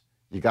worse.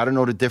 You got to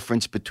know the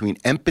difference between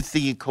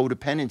empathy and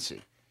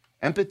codependency.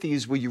 Empathy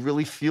is where you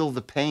really feel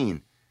the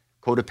pain.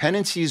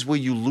 Codependency is where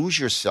you lose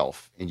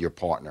yourself in your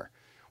partner,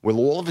 where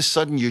all of a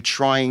sudden you're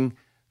trying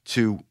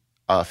to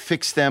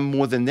fix them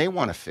more than they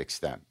want to fix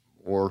them,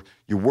 or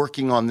you're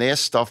working on their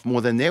stuff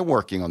more than they're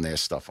working on their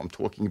stuff. I'm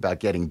talking about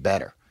getting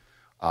better.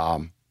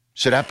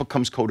 So that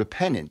becomes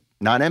codependent,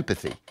 not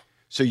empathy.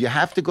 So you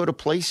have to go to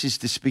places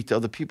to speak to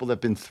other people that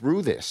have been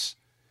through this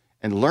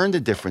and learn the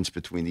difference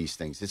between these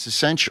things. It's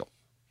essential.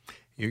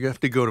 You have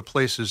to go to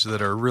places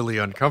that are really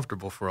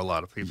uncomfortable for a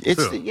lot of people,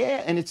 too.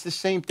 And it's the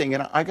same thing.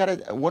 And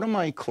one of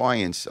my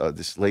clients,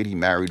 this lady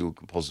married to a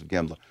compulsive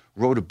gambler,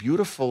 wrote a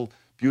beautiful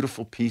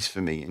piece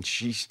for me. And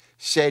she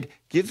said,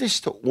 give this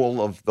to all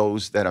of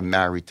those that are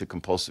married to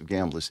compulsive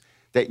gamblers,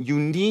 that you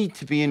need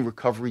to be in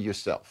recovery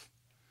yourself.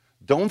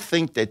 Don't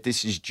think that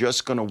this is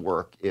just going to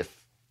work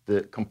if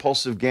the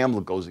compulsive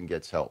gambler goes and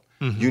gets help.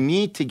 Mm-hmm. You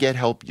need to get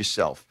help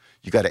yourself.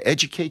 You got to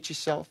educate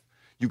yourself.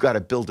 You got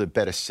to build a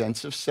better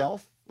sense of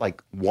self.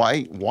 Like,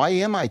 why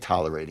am I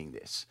tolerating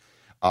this?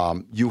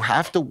 You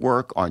have to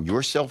work on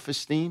your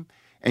self-esteem.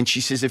 And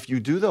she says, if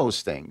you do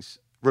those things,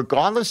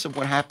 regardless of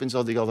what happens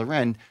on the other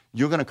end,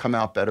 you're going to come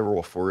out better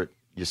off for it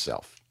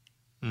yourself.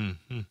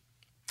 Mm-hmm.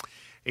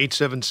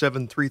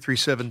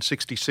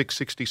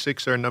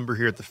 877-337-6666, our number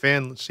here at the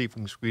Fan. Let's see if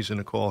we can squeeze in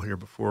a call here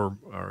before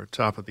our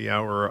top of the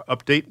hour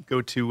update.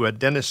 Go to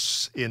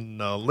Dennis in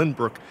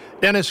Lynbrook.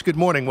 Dennis, good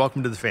morning.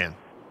 Welcome to the Fan.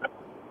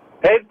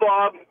 Hey,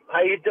 Bob.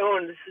 How you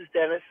doing? This is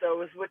Dennis. I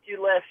was with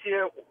you last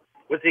year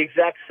with the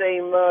exact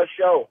same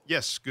show.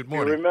 Yes, good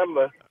morning. You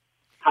remember.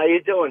 How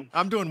you doing?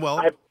 I'm doing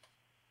well.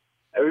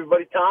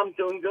 Everybody, Tom,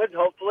 doing good,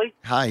 hopefully?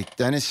 Hi,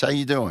 Dennis. How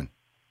you doing?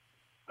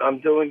 I'm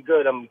doing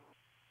good.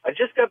 I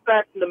just got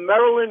back from the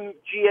Maryland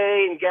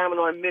GA and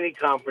Gam-Anon mini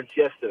conference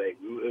yesterday.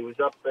 It was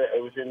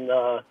in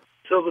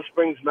Silver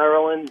Springs,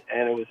 Maryland,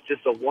 and it was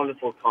just a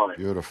wonderful time.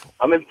 Beautiful.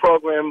 I'm in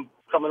program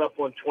coming up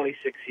on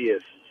 26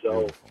 years, so...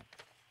 Beautiful.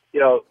 You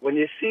know, when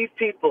you see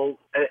people,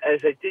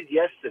 as I did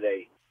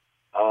yesterday,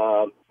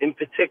 in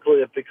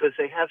particular, because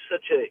they have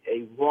such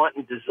a want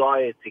and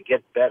desire to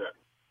get better,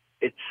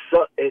 it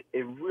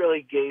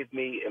really gave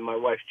me and my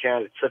wife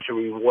Janet such a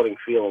rewarding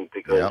feeling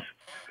because,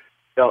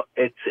 you know,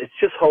 it's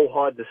just so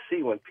hard to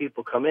see when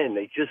people come in.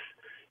 They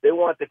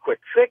want the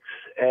quick fix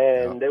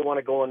and they want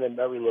to go in their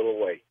merry little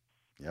way.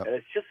 Yep. And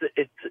it's just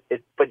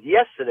But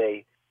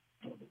yesterday,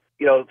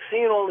 you know,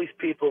 seeing all these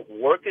people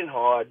working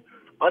hard,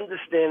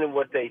 understanding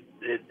what they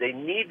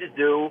need to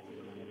do,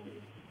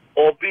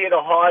 albeit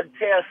a hard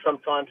task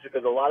sometimes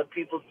because a lot of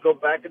people go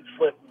back and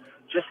slip,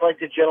 just like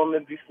the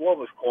gentleman before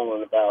was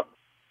calling about.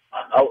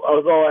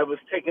 Although I was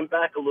taken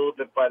back a little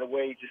bit by the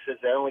way he just says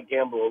I only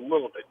gamble a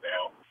little bit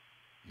now.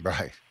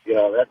 Right. You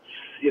know, that's,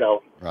 you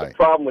know, right. The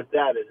problem with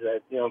that is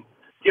that, you know,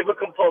 give a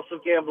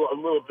compulsive gambler a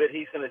little bit,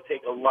 he's going to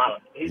take a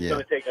lot. He's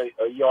going to take a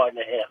yard and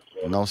a half.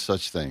 So. No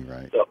such thing,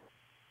 right? So,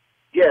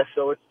 yeah,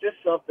 so it's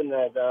just something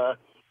that...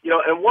 you know,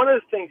 and one of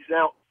the things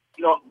now,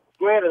 you know,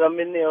 granted, I'm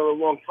in there a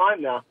long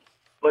time now,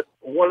 but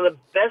one of the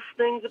best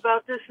things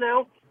about this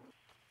now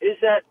is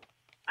that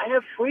I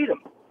have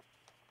freedom.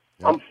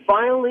 Yep.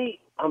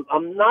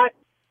 I'm not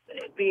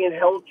being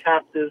held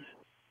captive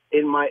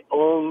in my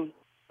own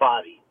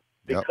body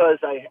because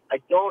I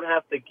don't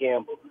have to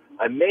gamble.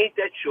 I made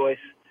that choice.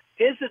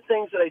 Here's the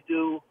things that I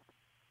do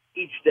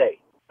each day.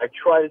 I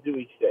try to do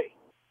each day.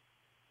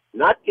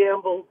 Not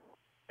gamble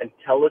and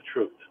tell the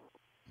truth.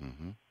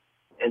 Mm-hmm.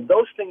 And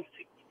those two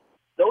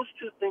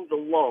things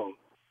alone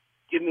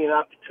give me an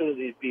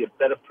opportunity to be a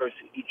better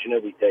person each and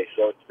every day.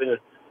 So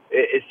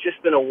it's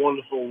just been a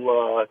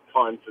wonderful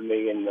time for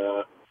me, and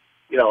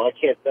you know, I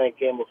can't thank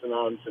Gamblers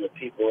Anonymous and the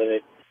people in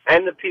it,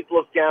 and the people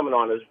of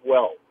Gam-Anon as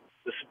well,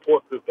 the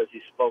support group as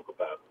he spoke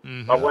about.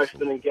 Mm-hmm. My wife's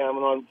been in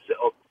Gam-Anon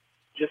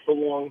just as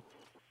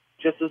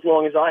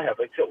long as I have,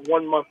 except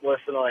 1 month less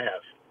than I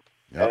have.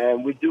 Yep.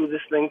 And we do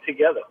this thing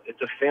together.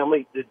 It's a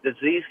family. The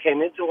disease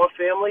came into our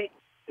family.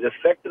 It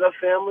affected our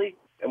family,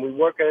 and we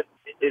work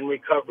in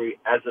recovery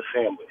as a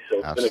family. So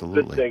it's been a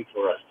good thing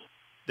for us.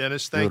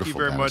 Dennis, thank you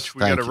very much. We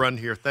got to run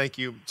here. Thank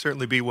you.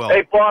 Certainly be well.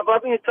 Hey, Bob, I'll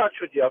be in touch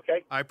with you,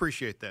 okay? I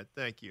appreciate that.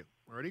 Thank you.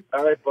 Alrighty?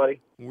 All right, buddy.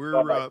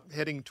 We're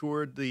heading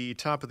toward the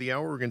top of the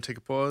hour. We're going to take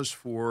a pause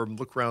for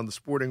Look Around the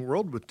Sporting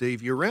World with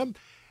Dave Urem.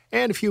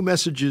 And a few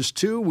messages,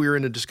 too. We're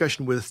in a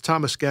discussion with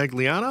Thomas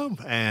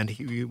Gagliano, and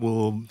he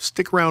will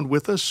stick around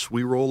with us.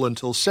 We roll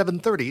until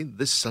 7:30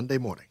 this Sunday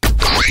morning.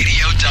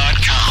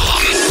 Radio.com.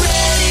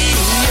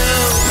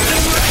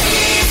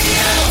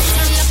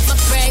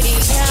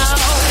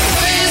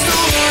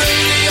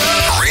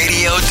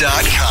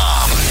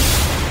 Radio.com.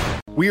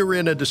 We are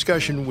in a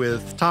discussion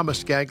with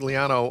Thomas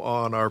Gagliano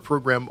on our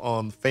program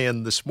on The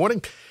Fan this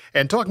morning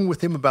and talking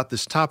with him about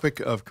this topic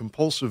of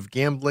compulsive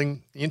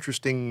gambling.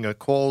 Interesting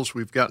calls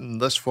we've gotten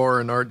thus far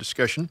in our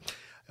discussion.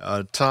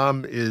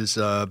 Tom is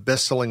a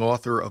best-selling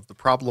author of The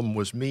Problem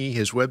Was Me.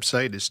 His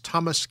website is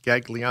Thomas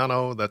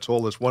Gagliano. That's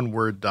all as one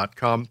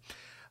word.com.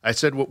 I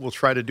said what we'll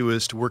try to do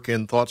is to work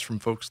in thoughts from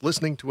folks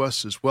listening to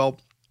us as well.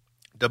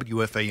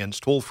 WFAN's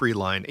toll-free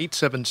line,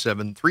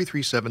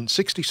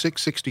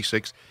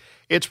 877-337-6666.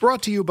 It's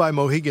brought to you by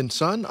Mohegan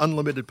Sun.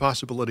 Unlimited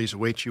possibilities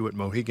await you at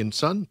Mohegan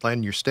Sun.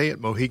 Plan your stay at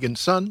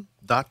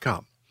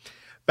mohegansun.com.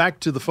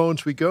 Back to the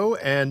phones we go,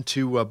 and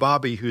to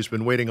Bobby, who's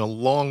been waiting a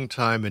long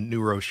time in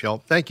New Rochelle.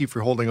 Thank you for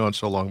holding on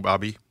so long,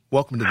 Bobby.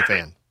 Welcome to The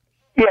Fan.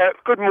 Yeah,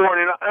 good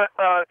morning.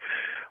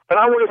 And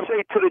I want to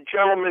say to the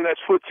gentleman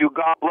that's with you,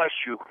 God bless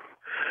you.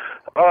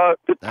 The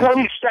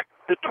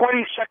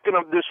 22nd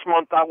of this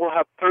month, I will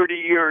have 30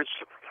 years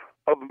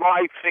of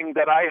my thing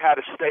that I had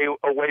to stay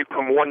away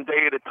from one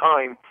day at a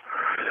time.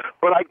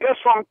 But I guess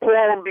I'm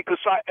calling because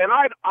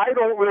I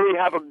don't really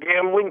have a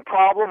gambling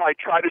problem. I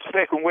try to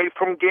stay away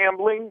from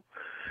gambling.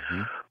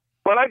 Mm-hmm.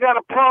 But I got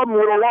a problem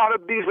with a lot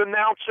of these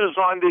announcers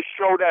on this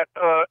show that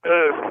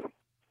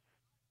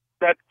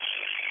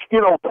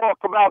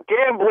talk about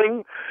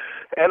gambling.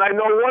 And I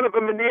know one of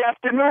them in the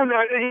afternoon,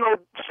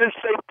 since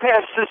they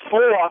passed this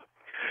law.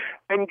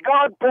 And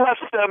God bless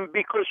them,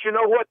 because you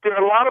know what? There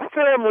are a lot of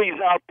families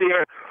out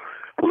there,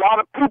 a lot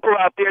of people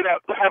out there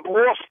that have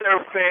lost their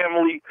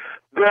family,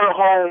 their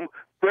home,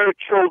 their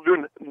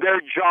children,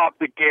 their job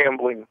to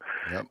gambling.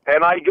 Yep.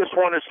 And I just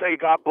want to say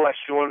God bless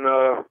you, and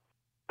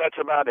that's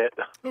about it.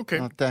 Okay.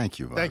 Well, thank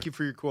you, Bobby. Thank you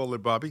for your call there,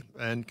 Bobby,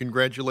 and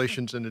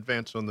congratulations in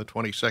advance on the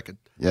 22nd.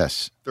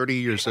 Yes. 30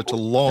 years, that's a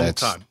long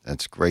time.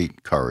 That's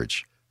great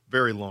courage.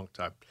 Very long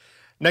time.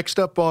 Next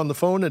up on the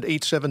phone at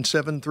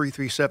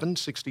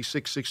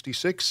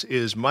 877-337-6666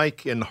 is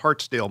Mike in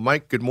Hartsdale.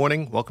 Mike, good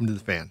morning. Welcome to the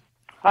Fan.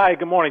 Hi,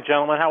 good morning,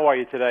 gentlemen. How are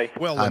you today?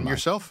 Well, and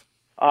yourself?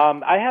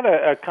 I had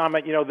a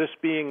comment, this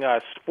being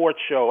a sports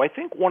show, I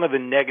think one of the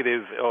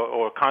negative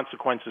or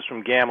consequences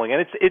from gambling,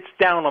 and it's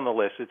down on the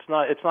list. It's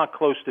not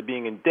close to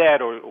being in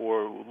debt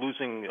or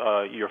losing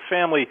your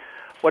family,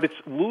 but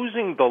it's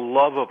losing the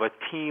love of a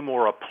team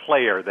or a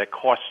player that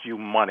costs you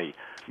money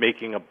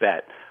making a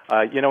bet.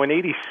 In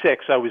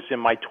 '86, I was in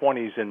my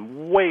 20s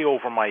and way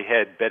over my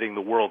head betting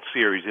the World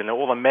Series, and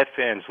all the Met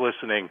fans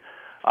listening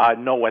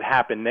know what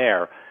happened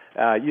there.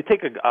 You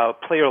take a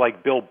player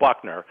like Bill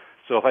Buckner.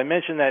 So if I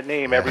mention that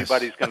name,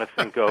 everybody's going to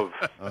think of,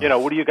 what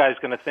are you guys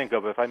going to think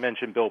of if I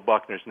mention Bill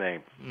Buckner's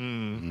name?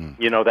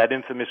 Mm. That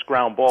infamous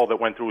ground ball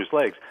that went through his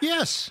legs.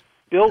 Yes.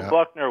 Bill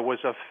Buckner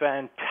was a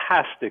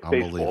fantastic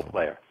baseball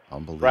player.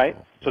 Unbelievable. Right?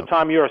 So,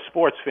 Tom, you're a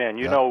sports fan.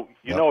 You know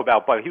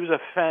about Buckner. He was a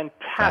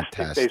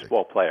fantastic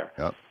baseball player.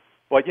 Yep.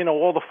 But,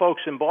 all the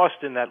folks in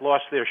Boston that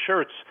lost their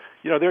shirts,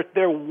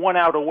 they're 1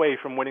 out away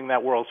from winning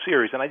that World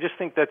Series. And I just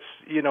think that's,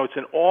 it's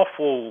an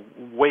awful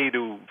way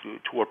to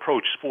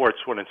approach sports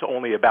when it's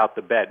only about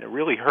the bet. And it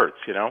really hurts,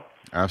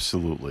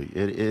 Absolutely.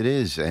 It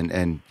is.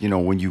 And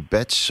when you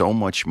bet so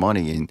much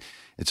money and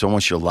it's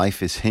almost your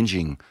life is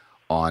hinging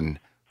on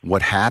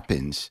what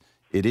happens,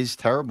 it is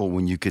terrible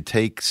when you could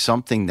take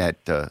something that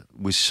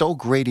was so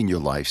great in your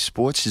life.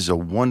 Sports is a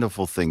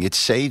wonderful thing. It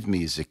saved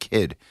me as a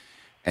kid.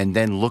 And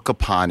then look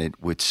upon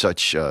it with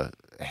such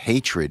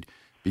hatred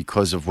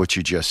because of what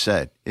you just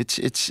said.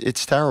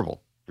 It's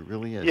terrible. It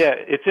really is. Yeah,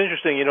 it's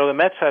interesting. The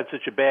Mets had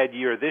such a bad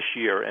year this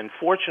year, and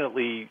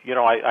fortunately,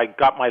 I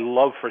got my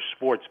love for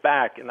sports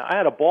back, and I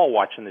had a ball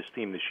watching this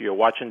team this year,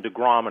 watching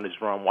DeGrom and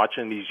his run,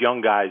 watching these young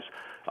guys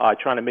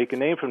trying to make a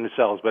name for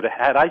themselves. But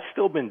had I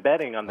still been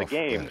betting on the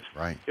games,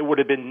 it would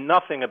have been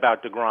nothing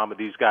about DeGrom or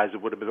these guys.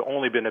 It would have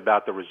only been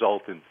about the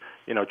result and,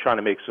 trying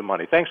to make some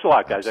money. Thanks a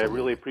lot, guys. Absolutely. I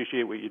really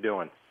appreciate what you're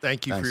doing.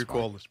 Thank you for your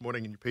call this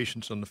morning and your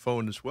patience on the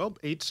phone as well.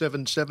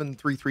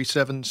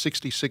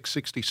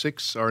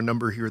 877-337-6666, our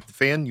number here at the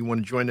Fan. You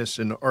want to join us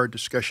in our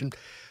discussion,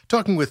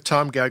 talking with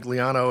Tom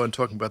Gagliano and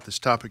talking about this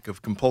topic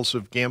of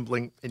compulsive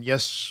gambling. And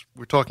yes,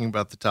 we're talking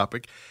about the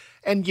topic.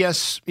 And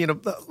yes,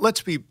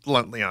 let's be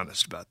bluntly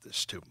honest about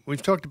this, too.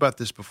 We've talked about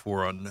this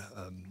before on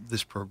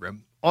this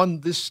program. On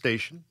this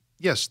station,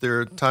 yes, there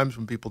are times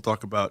when people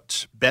talk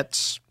about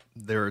bets.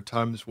 There are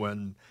times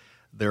when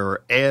there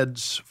are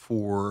ads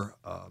for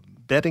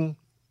betting,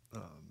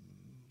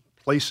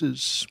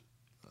 places,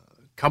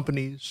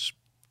 companies,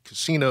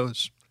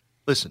 casinos.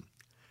 Listen,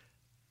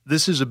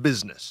 this is a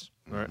business.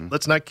 All right?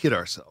 Let's not kid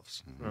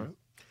ourselves. All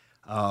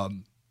right?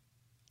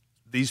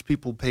 These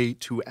people pay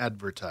to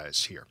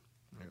advertise here.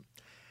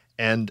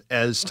 And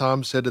as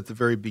Tom said at the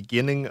very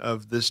beginning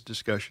of this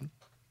discussion,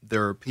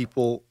 there are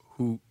people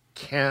who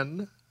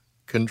can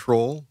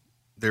control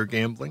their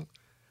gambling.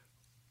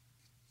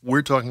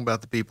 We're talking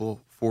about the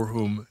people for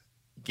whom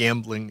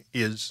gambling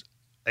is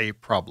a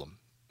problem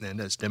and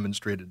has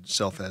demonstrated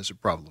itself as a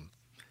problem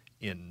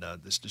in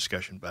this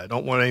discussion. But I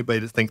don't want anybody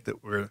to think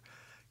that we're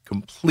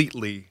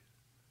completely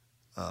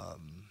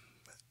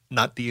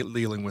not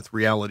dealing with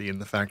reality and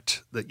the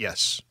fact that,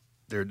 yes,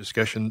 there are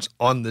discussions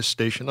on this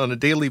station on a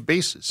daily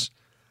basis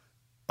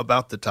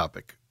about the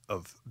topic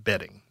of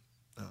betting.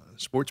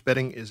 Sports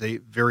betting is a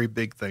very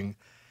big thing.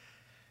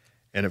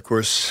 And, of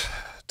course,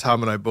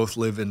 Tom and I both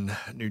live in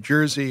New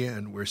Jersey,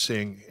 and we're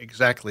seeing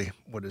exactly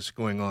what is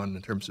going on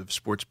in terms of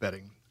sports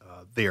betting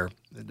there.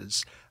 It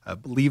is, I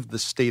believe, the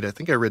state, I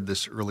think I read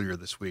this earlier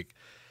this week,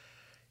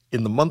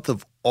 in the month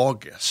of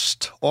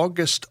August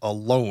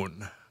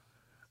alone,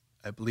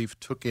 I believe,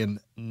 took in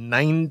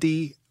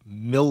 $90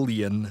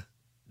 million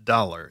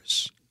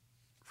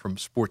from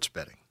sports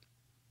betting.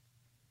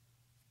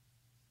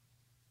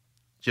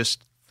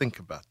 Just think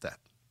about that.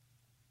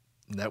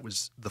 And that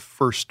was the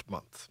first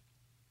month.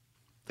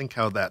 Think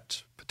how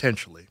that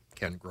potentially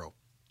can grow.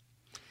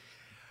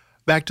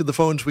 Back to the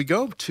phones we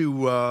go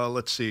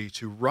to,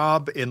 to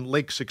Rob in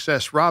Lake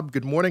Success. Rob,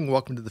 good morning.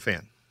 Welcome to the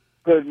Fan.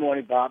 Good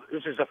morning, Bob.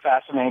 This is a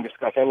fascinating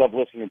discussion. I love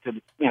listening to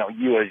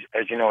you,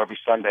 as you know, every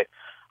Sunday.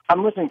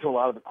 I'm listening to a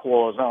lot of the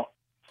callers.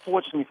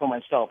 fortunately for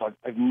myself,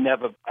 I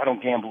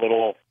don't gamble at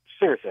all.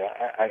 Seriously,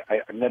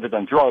 I've never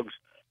done drugs.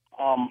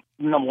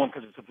 Number one,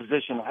 because it's a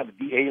physician. I have a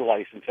DA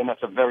license, and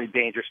that's a very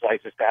dangerous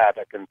license to have.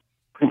 I can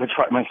pretty much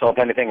write myself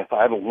anything if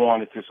I ever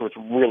wanted to, so it's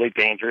really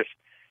dangerous.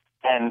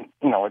 And,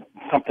 it's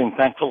something,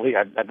 thankfully,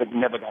 I've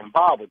never got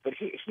involved with. But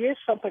here's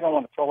something I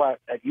want to throw out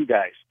at you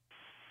guys.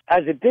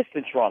 As a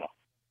distance runner,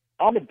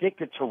 I'm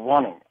addicted to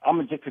running. I'm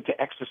addicted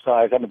to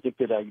exercise. I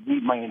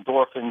need my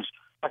endorphins.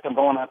 Like I'm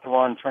going out to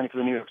run, training for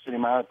the New York City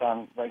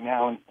Marathon right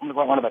now, and I'm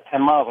going to run about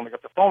 10 miles when I get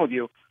off the phone with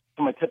you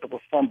for my typical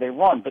Sunday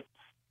run. But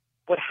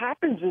what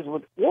happens is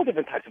with all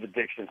different types of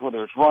addictions,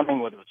 whether it's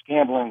running, whether it's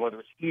gambling, whether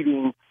it's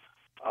eating,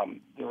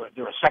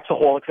 there are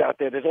sexaholics out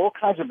there. There's all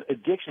kinds of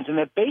addictions, and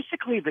they're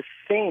basically the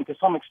same to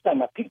some extent.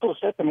 Now, people have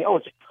said to me,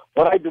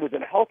 what I do is a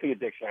healthy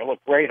addiction. I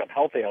look great. I'm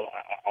healthy.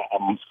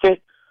 I'm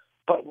fit.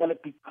 But when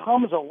it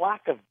becomes a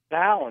lack of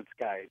balance,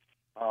 guys,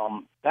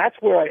 that's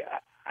where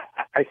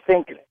I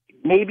think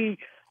maybe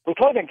we're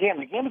talking about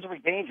gambling. Gambling is very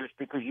dangerous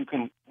because you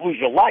can lose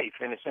your life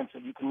in a sense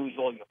that you can lose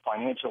all your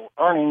financial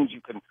earnings. You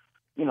can,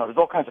 there's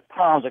all kinds of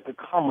problems that could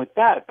come with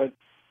that. But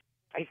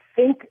I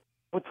think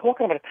we're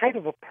talking about a type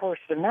of a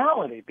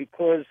personality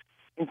because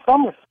in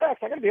some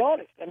respects, I got to be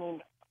honest. I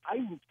mean, I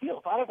feel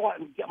if I go out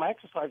and get my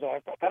exercise on,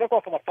 if I go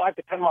out for a 5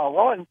 to 10 mile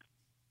run,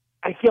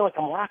 I feel like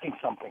I'm lacking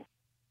something.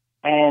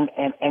 And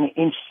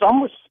in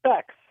some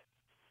respects,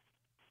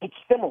 it's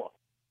similar.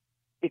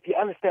 If you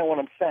understand what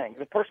I'm saying,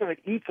 the person that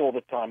eats all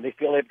the time, they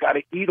feel they've got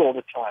to eat all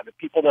the time. The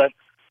people that,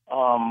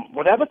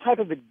 whatever type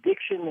of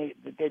addiction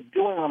they're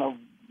doing on a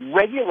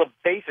regular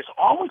basis,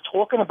 aren't we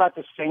talking about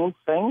the same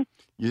thing?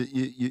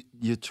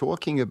 You're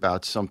talking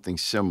about something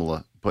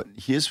similar, but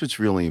here's what's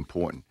really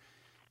important.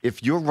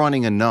 If you're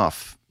running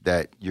enough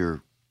that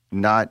you're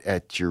not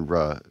at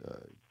your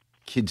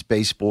kids'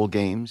 baseball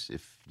games,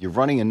 if you're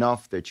running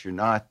enough that you're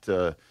not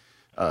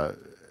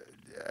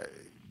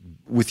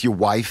with your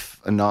wife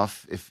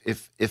enough,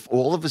 if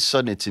all of a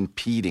sudden it's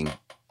impeding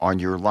on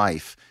your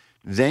life,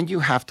 then you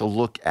have to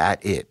look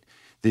at it.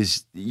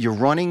 You're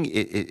running,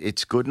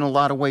 it's good in a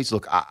lot of ways.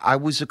 Look, I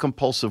was a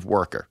compulsive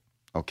worker,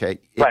 okay?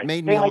 It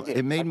made me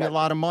a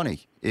lot of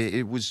money.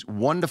 It was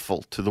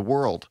wonderful to the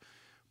world,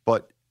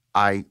 but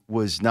I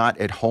was not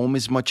at home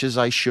as much as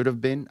I should have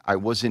been. I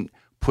wasn't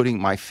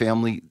putting my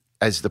family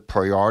as the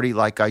priority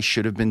like I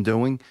should have been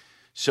doing.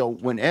 So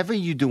whenever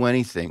you do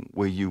anything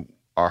where you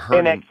are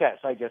hurting... In excess,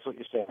 I guess what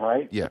you're saying,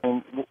 right? Yeah.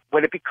 And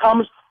when it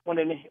becomes, when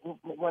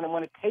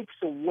it takes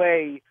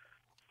away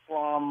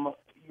from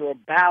your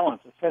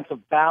balance, a sense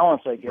of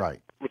balance, I guess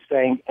we're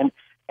saying, and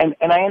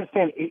I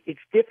understand it's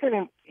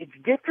different. It's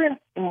different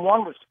in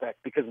one respect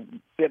because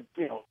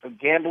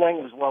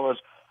gambling as well as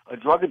a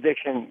drug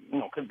addiction,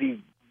 could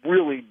be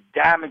really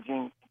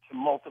damaging to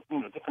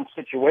multiple, different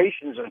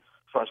situations, and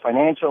as far as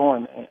financial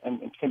and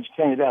can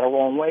send you that a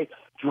long way.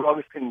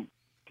 Drugs can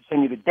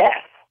send you to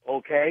death.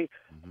 Okay,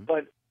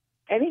 but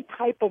any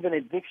type of an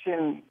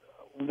addiction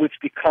which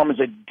becomes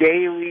a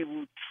daily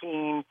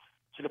routine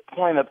to the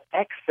point of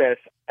excess,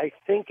 I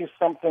think is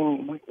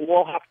something we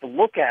all have to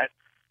look at,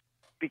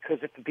 because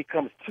if it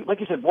becomes too, like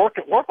you said,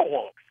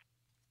 workaholics.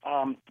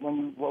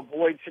 When you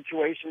avoid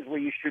situations where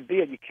you should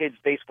be at your kid's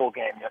baseball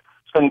game, you're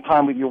spending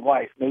time with your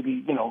wife,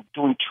 maybe,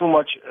 doing too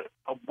much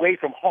away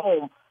from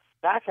home,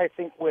 that's, I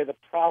think, where the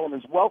problem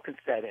is well can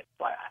set in.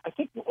 But I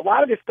think a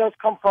lot of this does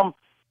come from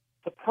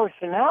the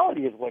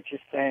personality, is what you're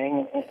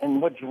saying,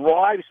 and what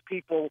drives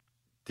people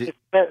to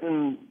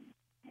certain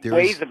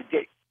ways of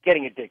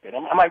getting addicted.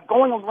 Am I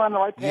going around the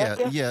right path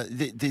there? Yeah.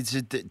 There's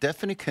a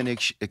definite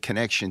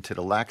connection to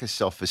the lack of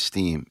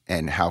self-esteem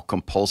and how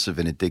compulsive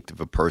and addictive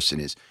a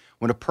person is.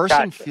 When a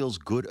person feels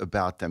good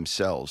about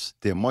themselves,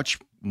 they're much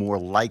more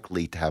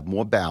likely to have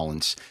more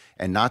balance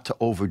and not to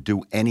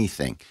overdo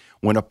anything.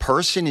 When a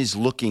person is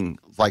looking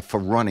like for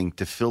running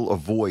to fill a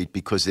void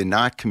because they're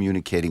not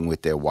communicating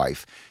with their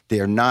wife,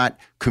 they're not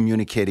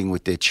communicating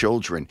with their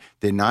children,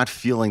 they're not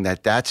feeling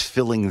that that's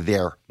filling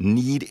their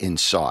need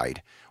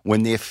inside.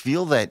 When they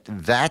feel that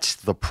that's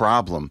the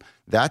problem,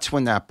 that's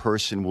when that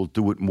person will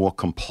do it more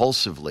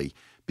compulsively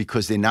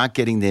because they're not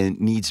getting their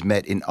needs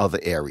met in other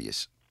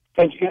areas.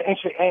 And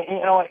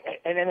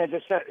then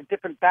there's a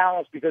different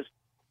balance, because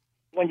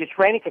when you're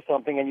training for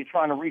something and you're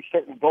trying to reach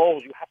certain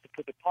goals, you have to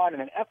put the time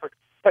and an effort.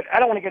 But I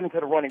don't want to get into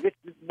the running.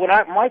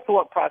 My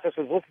thought process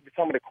was listen to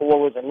some of the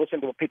callers and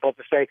listen to what people have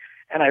to say,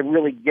 and I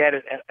really get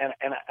it,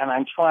 and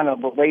I'm trying to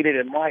relate it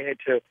in my head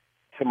to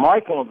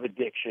my form of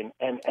addiction.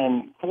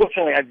 And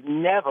fortunately, I've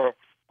never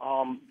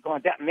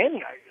gone down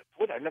many.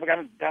 I've never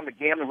gone down the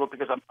gambling route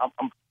because I'm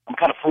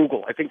kind of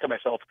frugal. I think to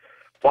myself,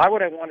 why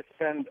would I want to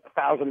spend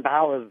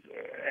 $1,000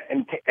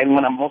 and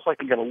when I'm most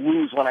likely going to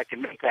lose when I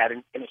can make that in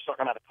a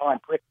certain amount of time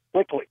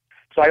quickly?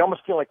 So I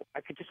almost feel like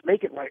I could just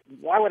make it right.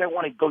 Why would I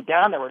want to go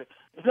down there? In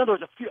other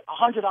words,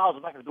 $100 is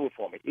not going to do it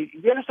for me.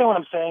 You understand what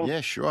I'm saying?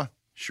 Yeah, sure.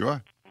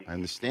 I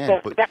understand. So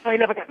but that's why I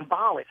never got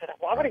involved. I said,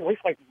 why would I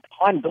waste my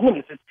time doing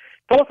this? It's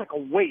almost like a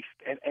waste.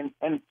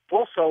 And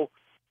also,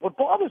 what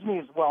bothers me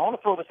as well, I want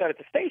to throw this out at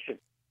the station.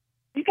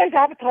 You guys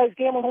advertise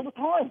gambling all the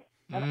time.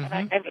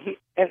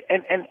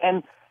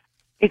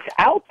 it's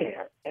out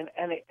there, and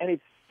I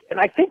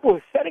think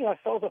we're setting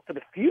ourselves up for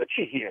the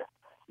future here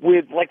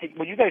with like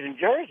you guys in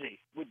Jersey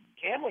with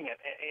gambling,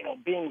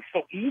 being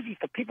so easy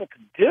for people to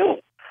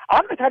do.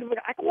 I'm the type of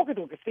I can walk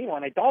into a casino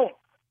and I don't,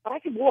 but I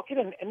can walk in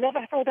and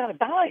never throw down a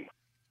dime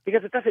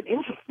because it doesn't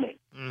interest me.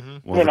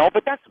 Mm-hmm.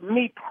 But that's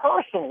me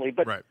personally.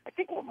 But right. I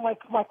think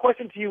my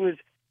question to you is: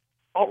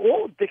 are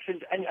all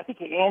addictions? And I think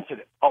you answered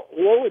it. Are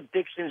all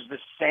addictions the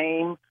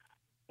same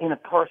in a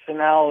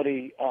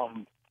personality?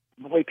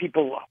 The way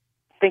people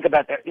think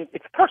about that,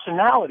 it's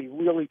personality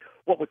really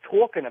what we're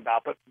talking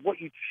about, but what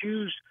you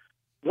choose,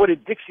 what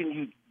addiction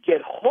you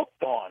get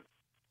hooked on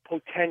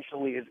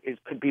potentially is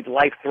could be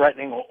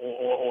life-threatening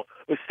or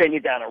send you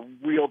down a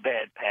real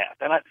bad path.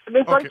 And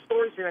there's great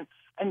stories here,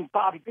 and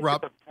Bob, this is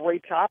a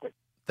great topic.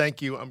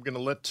 Thank you. I'm going to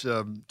let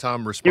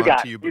Tom respond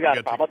to you, but we've got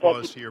to take a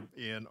pause here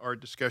in our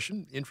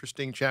discussion.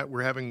 Interesting chat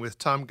we're having with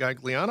Tom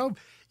Gagliano.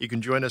 You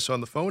can join us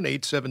on the phone,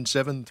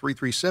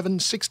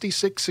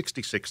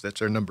 877-337-6666. That's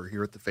our number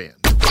here at The Fan.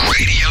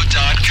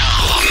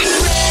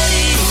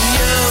 Radio.com.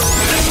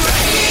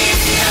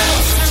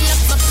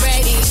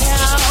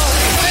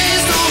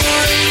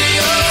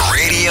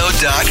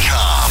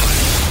 Radio.com.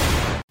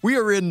 We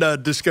are in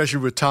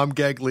discussion with Tom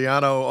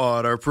Gagliano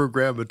on our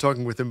program and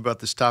talking with him about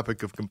this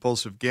topic of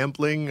compulsive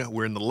gambling.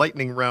 We're in the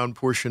lightning round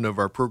portion of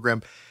our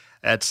program.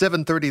 At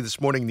 7:30 this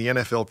morning, the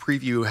NFL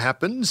preview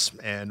happens,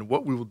 and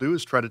what we will do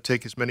is try to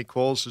take as many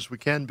calls as we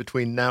can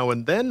between now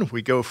and then.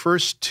 We go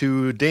first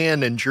to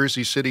Dan in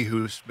Jersey City,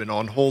 who's been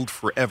on hold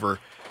forever.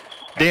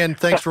 Dan,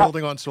 thanks for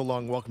holding on so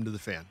long. Welcome to The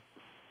Fan.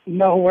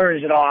 No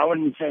worries at all. I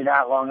wouldn't say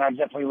that long. I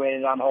definitely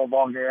waited on hold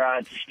longer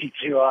to speak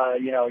to,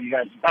 you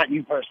guys, not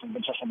you personally,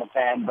 but just on The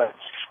Fan. But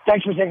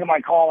thanks for taking my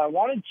call. I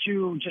wanted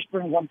to just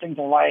bring one thing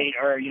to light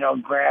or,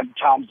 grab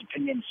Tom's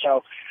opinion.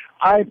 So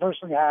I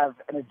personally have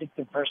an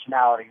addictive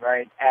personality,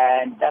 right?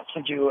 And that's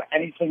to do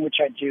anything which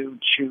I do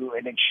to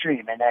an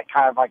extreme, and that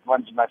kind of like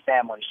runs in my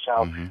family.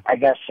 So I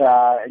guess,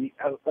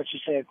 let's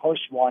just say a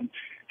close one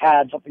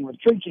had something with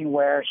drinking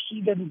where he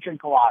didn't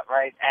drink a lot,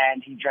 right?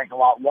 And he drank a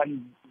lot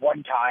one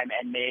time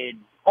and made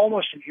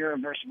almost an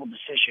irreversible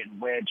decision,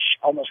 which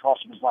almost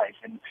cost him his life.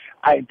 And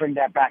I bring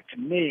that back to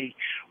me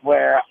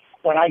where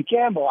when I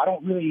gamble, I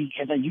don't really,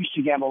 because I used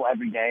to gamble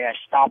every day. I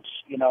stopped,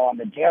 on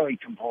the daily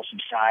compulsive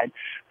side.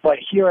 But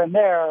here and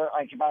there,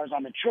 like if I was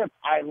on the trip,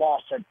 I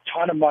lost a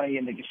ton of money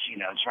in the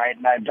casinos, right?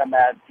 And I've done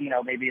that,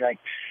 maybe like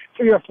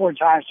 3 or 4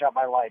 times throughout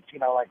my life,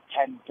 like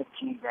 10,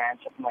 15 grand,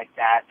 something like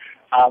that.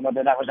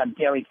 Whether that was on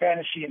daily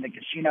fantasy in the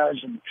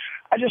casinos. And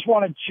I just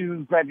wanted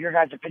to grab your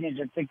guys' opinions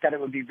and think that it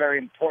would be very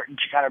important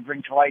to kind of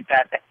bring to light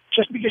that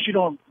just because you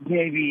don't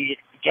maybe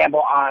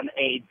gamble on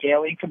a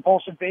daily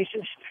compulsive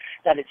basis,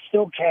 that it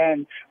still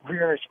can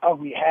rear its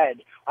ugly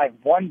head like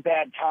one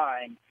bad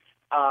time.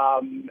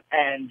 And,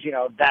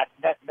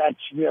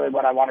 that's really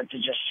what I wanted to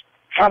just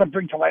kind of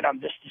bring to light on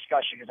this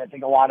discussion, because I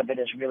think a lot of it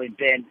has really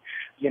been,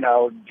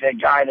 the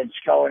guy that's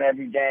going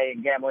every day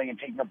and gambling and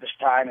taking up his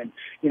time. And,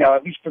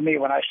 at least for me,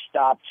 when I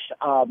stopped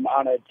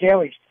on a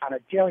daily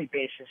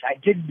basis, I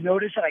did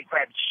notice that I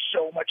grabbed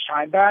so much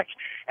time back,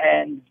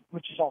 and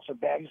which is also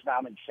bad because now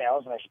I'm in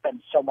sales and I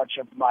spend so much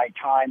of my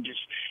time just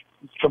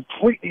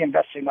completely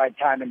investing my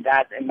time in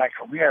that in my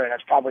career, and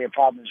that's probably a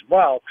problem as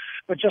well.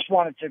 But just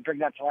wanted to bring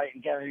that to light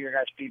and get your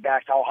guys'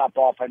 feedback. I'll hop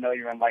off. I know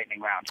you're in lightning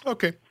round.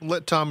 Okay,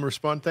 let Tom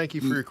respond. Thank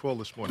you for your call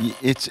this morning.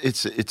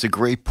 It's a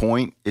great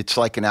point. It's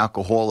like an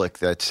alcoholic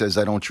that says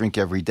I don't drink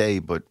every day,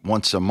 but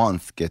once a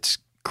month gets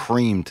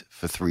creamed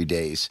for 3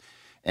 days,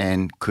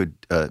 and could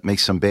make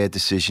some bad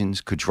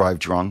decisions, could drive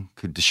drunk,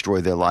 could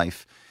destroy their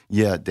life.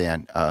 Yeah,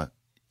 Dan.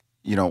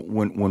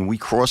 When we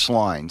cross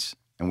lines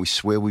and we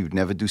swear we would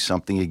never do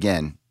something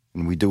again,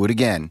 and we do it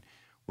again,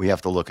 we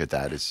have to look at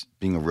that as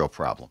being a real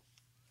problem.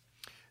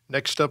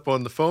 Next up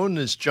on the phone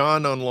is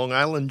John on Long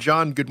Island.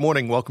 John, good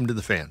morning. Welcome to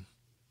The Fan.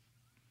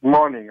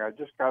 Morning. I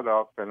just got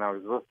up and I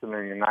was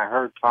listening, and I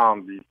heard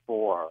Tom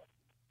before.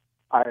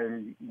 I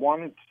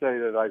wanted to say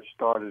that I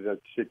started at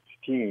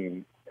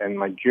 16, and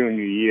my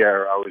junior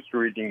year I was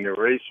reading the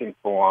racing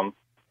form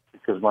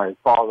because my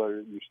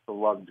father used to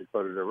love to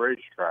go to the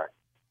racetrack.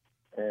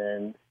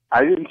 And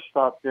I didn't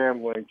stop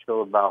gambling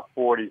until about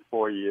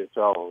 44 years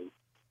old.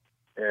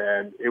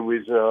 And it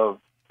was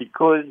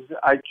because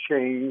I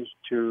changed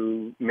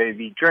to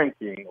maybe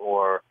drinking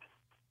or...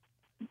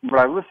 But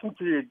I listened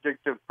to the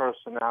addictive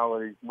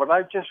personality. What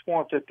I just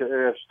wanted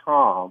to ask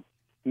Tom,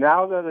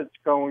 now that it's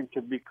going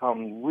to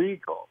become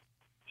legal...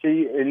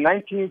 See, in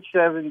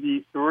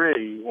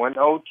 1973, when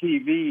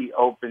OTV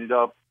opened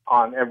up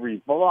on every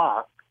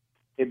block,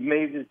 it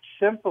made it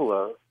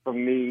simpler for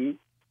me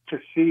to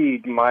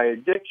feed my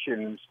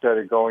addiction instead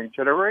of going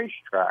to the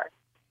racetrack.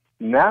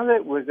 Now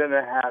that we're going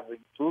to have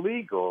it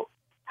legal,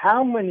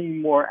 how many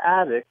more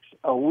addicts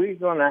are we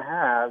going to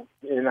have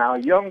in our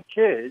young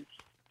kids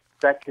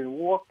that can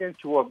walk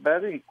into a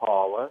betting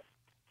parlor?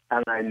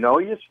 And I know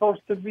you're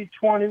supposed to be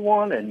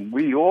 21, and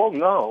we all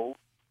know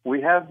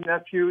we have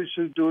nephews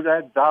who do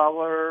that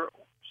dollar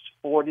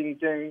sporting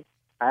thing.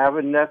 I have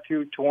a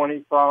nephew,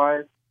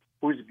 25,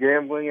 who's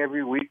gambling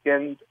every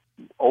weekend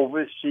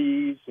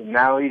overseas, and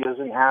now he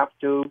doesn't have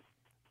to.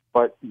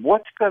 But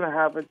what's going to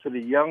happen to the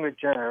younger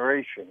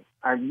generation?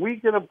 Are we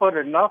going to put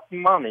enough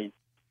money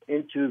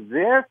into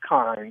their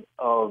kind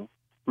of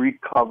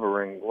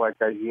recovering, like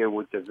I hear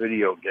with the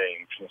video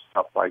games and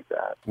stuff like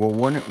that? Well,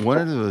 one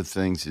of the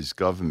things is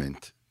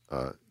government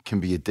can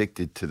be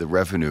addicted to the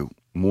revenue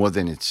more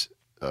than it's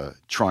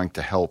trying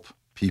to help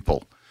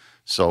people.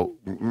 So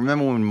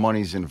remember when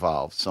money's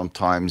involved,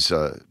 sometimes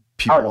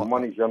people... the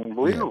money's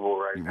unbelievable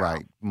right now.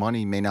 Right.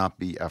 Money may not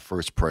be our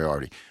first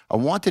priority. I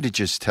wanted to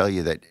just tell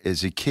you that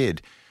as a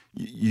kid,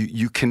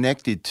 you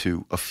connected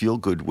to a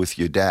feel-good with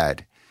your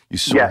dad. You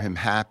saw him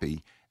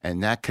happy,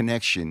 and that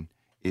connection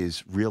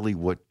is really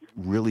what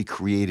really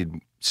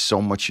created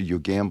so much of your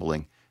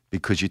gambling,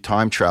 because you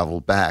time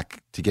traveled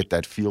back to get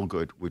that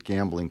feel-good with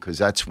gambling, because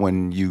that's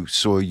when you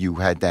saw you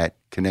had that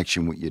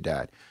connection with your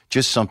dad.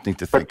 Just something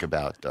to think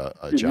about,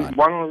 John.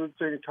 One other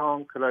thing,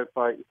 Tom, could I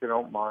fight, if you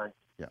don't mind?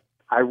 Yeah.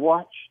 I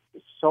watched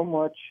so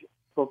much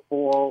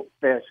football,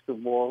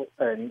 basketball,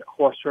 and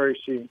horse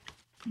racing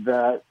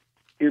that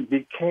it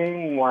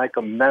became like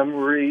a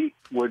memory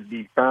would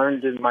be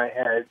burned in my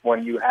head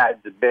when you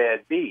had the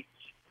bad beats.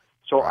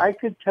 So I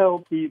could tell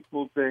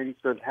people things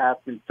that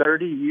happened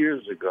 30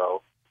 years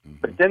ago,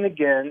 but then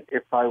again,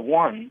 if I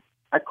won,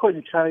 I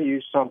couldn't tell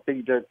you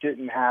something that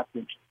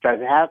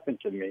happened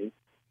to me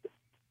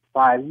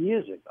 5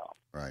 years ago.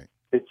 Right.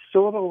 It's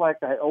sort of like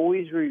I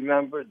always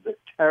remember the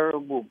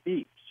terrible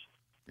beats.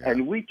 Yeah.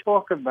 And we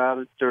talk about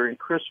it during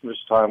Christmas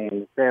time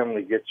when the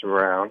family gets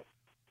around.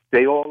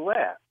 They all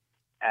laugh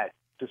at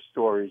the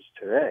stories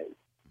today.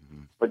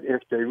 Mm-hmm. But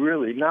if they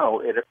really know,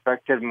 it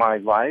affected my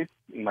life,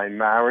 my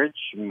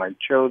marriage, my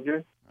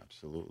children.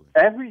 Absolutely.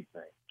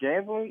 Everything.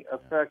 Gambling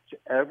affects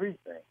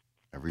everything.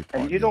 Every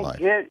part and you of your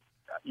don't life.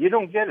 You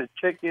don't get a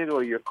ticket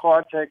or your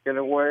car taken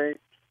away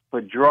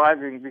for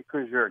driving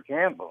because you're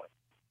gambling.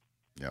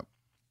 Yep.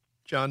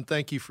 John,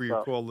 thank you for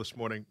your call this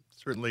morning.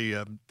 Certainly,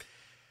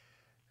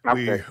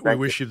 Okay, we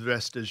wish you the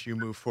best as you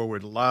move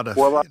forward. A lot of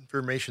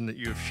information that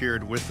you have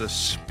shared with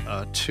us,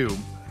 too.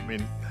 I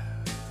mean,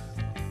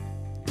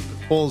 the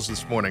calls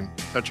this morning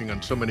touching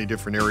on so many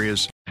different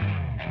areas.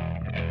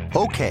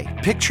 Okay,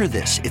 picture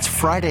this. It's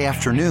Friday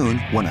afternoon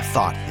when a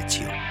thought hits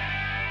you.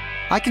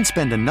 I can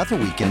spend another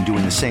weekend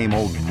doing the same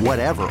old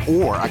whatever,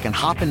 or I can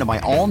hop into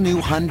my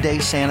all-new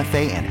Hyundai Santa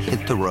Fe and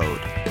hit the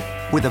road.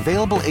 With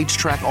available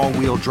H-Track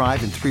all-wheel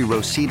drive and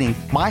 3-row seating,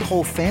 my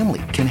whole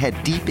family can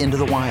head deep into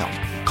the wild.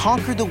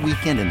 Conquer the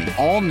weekend in the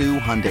all-new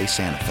Hyundai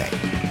Santa Fe.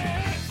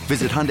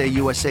 Visit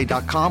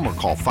HyundaiUSA.com or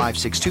call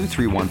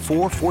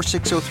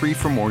 562-314-4603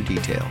 for more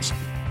details.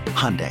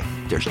 Hyundai,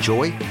 there's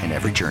joy in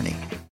every journey.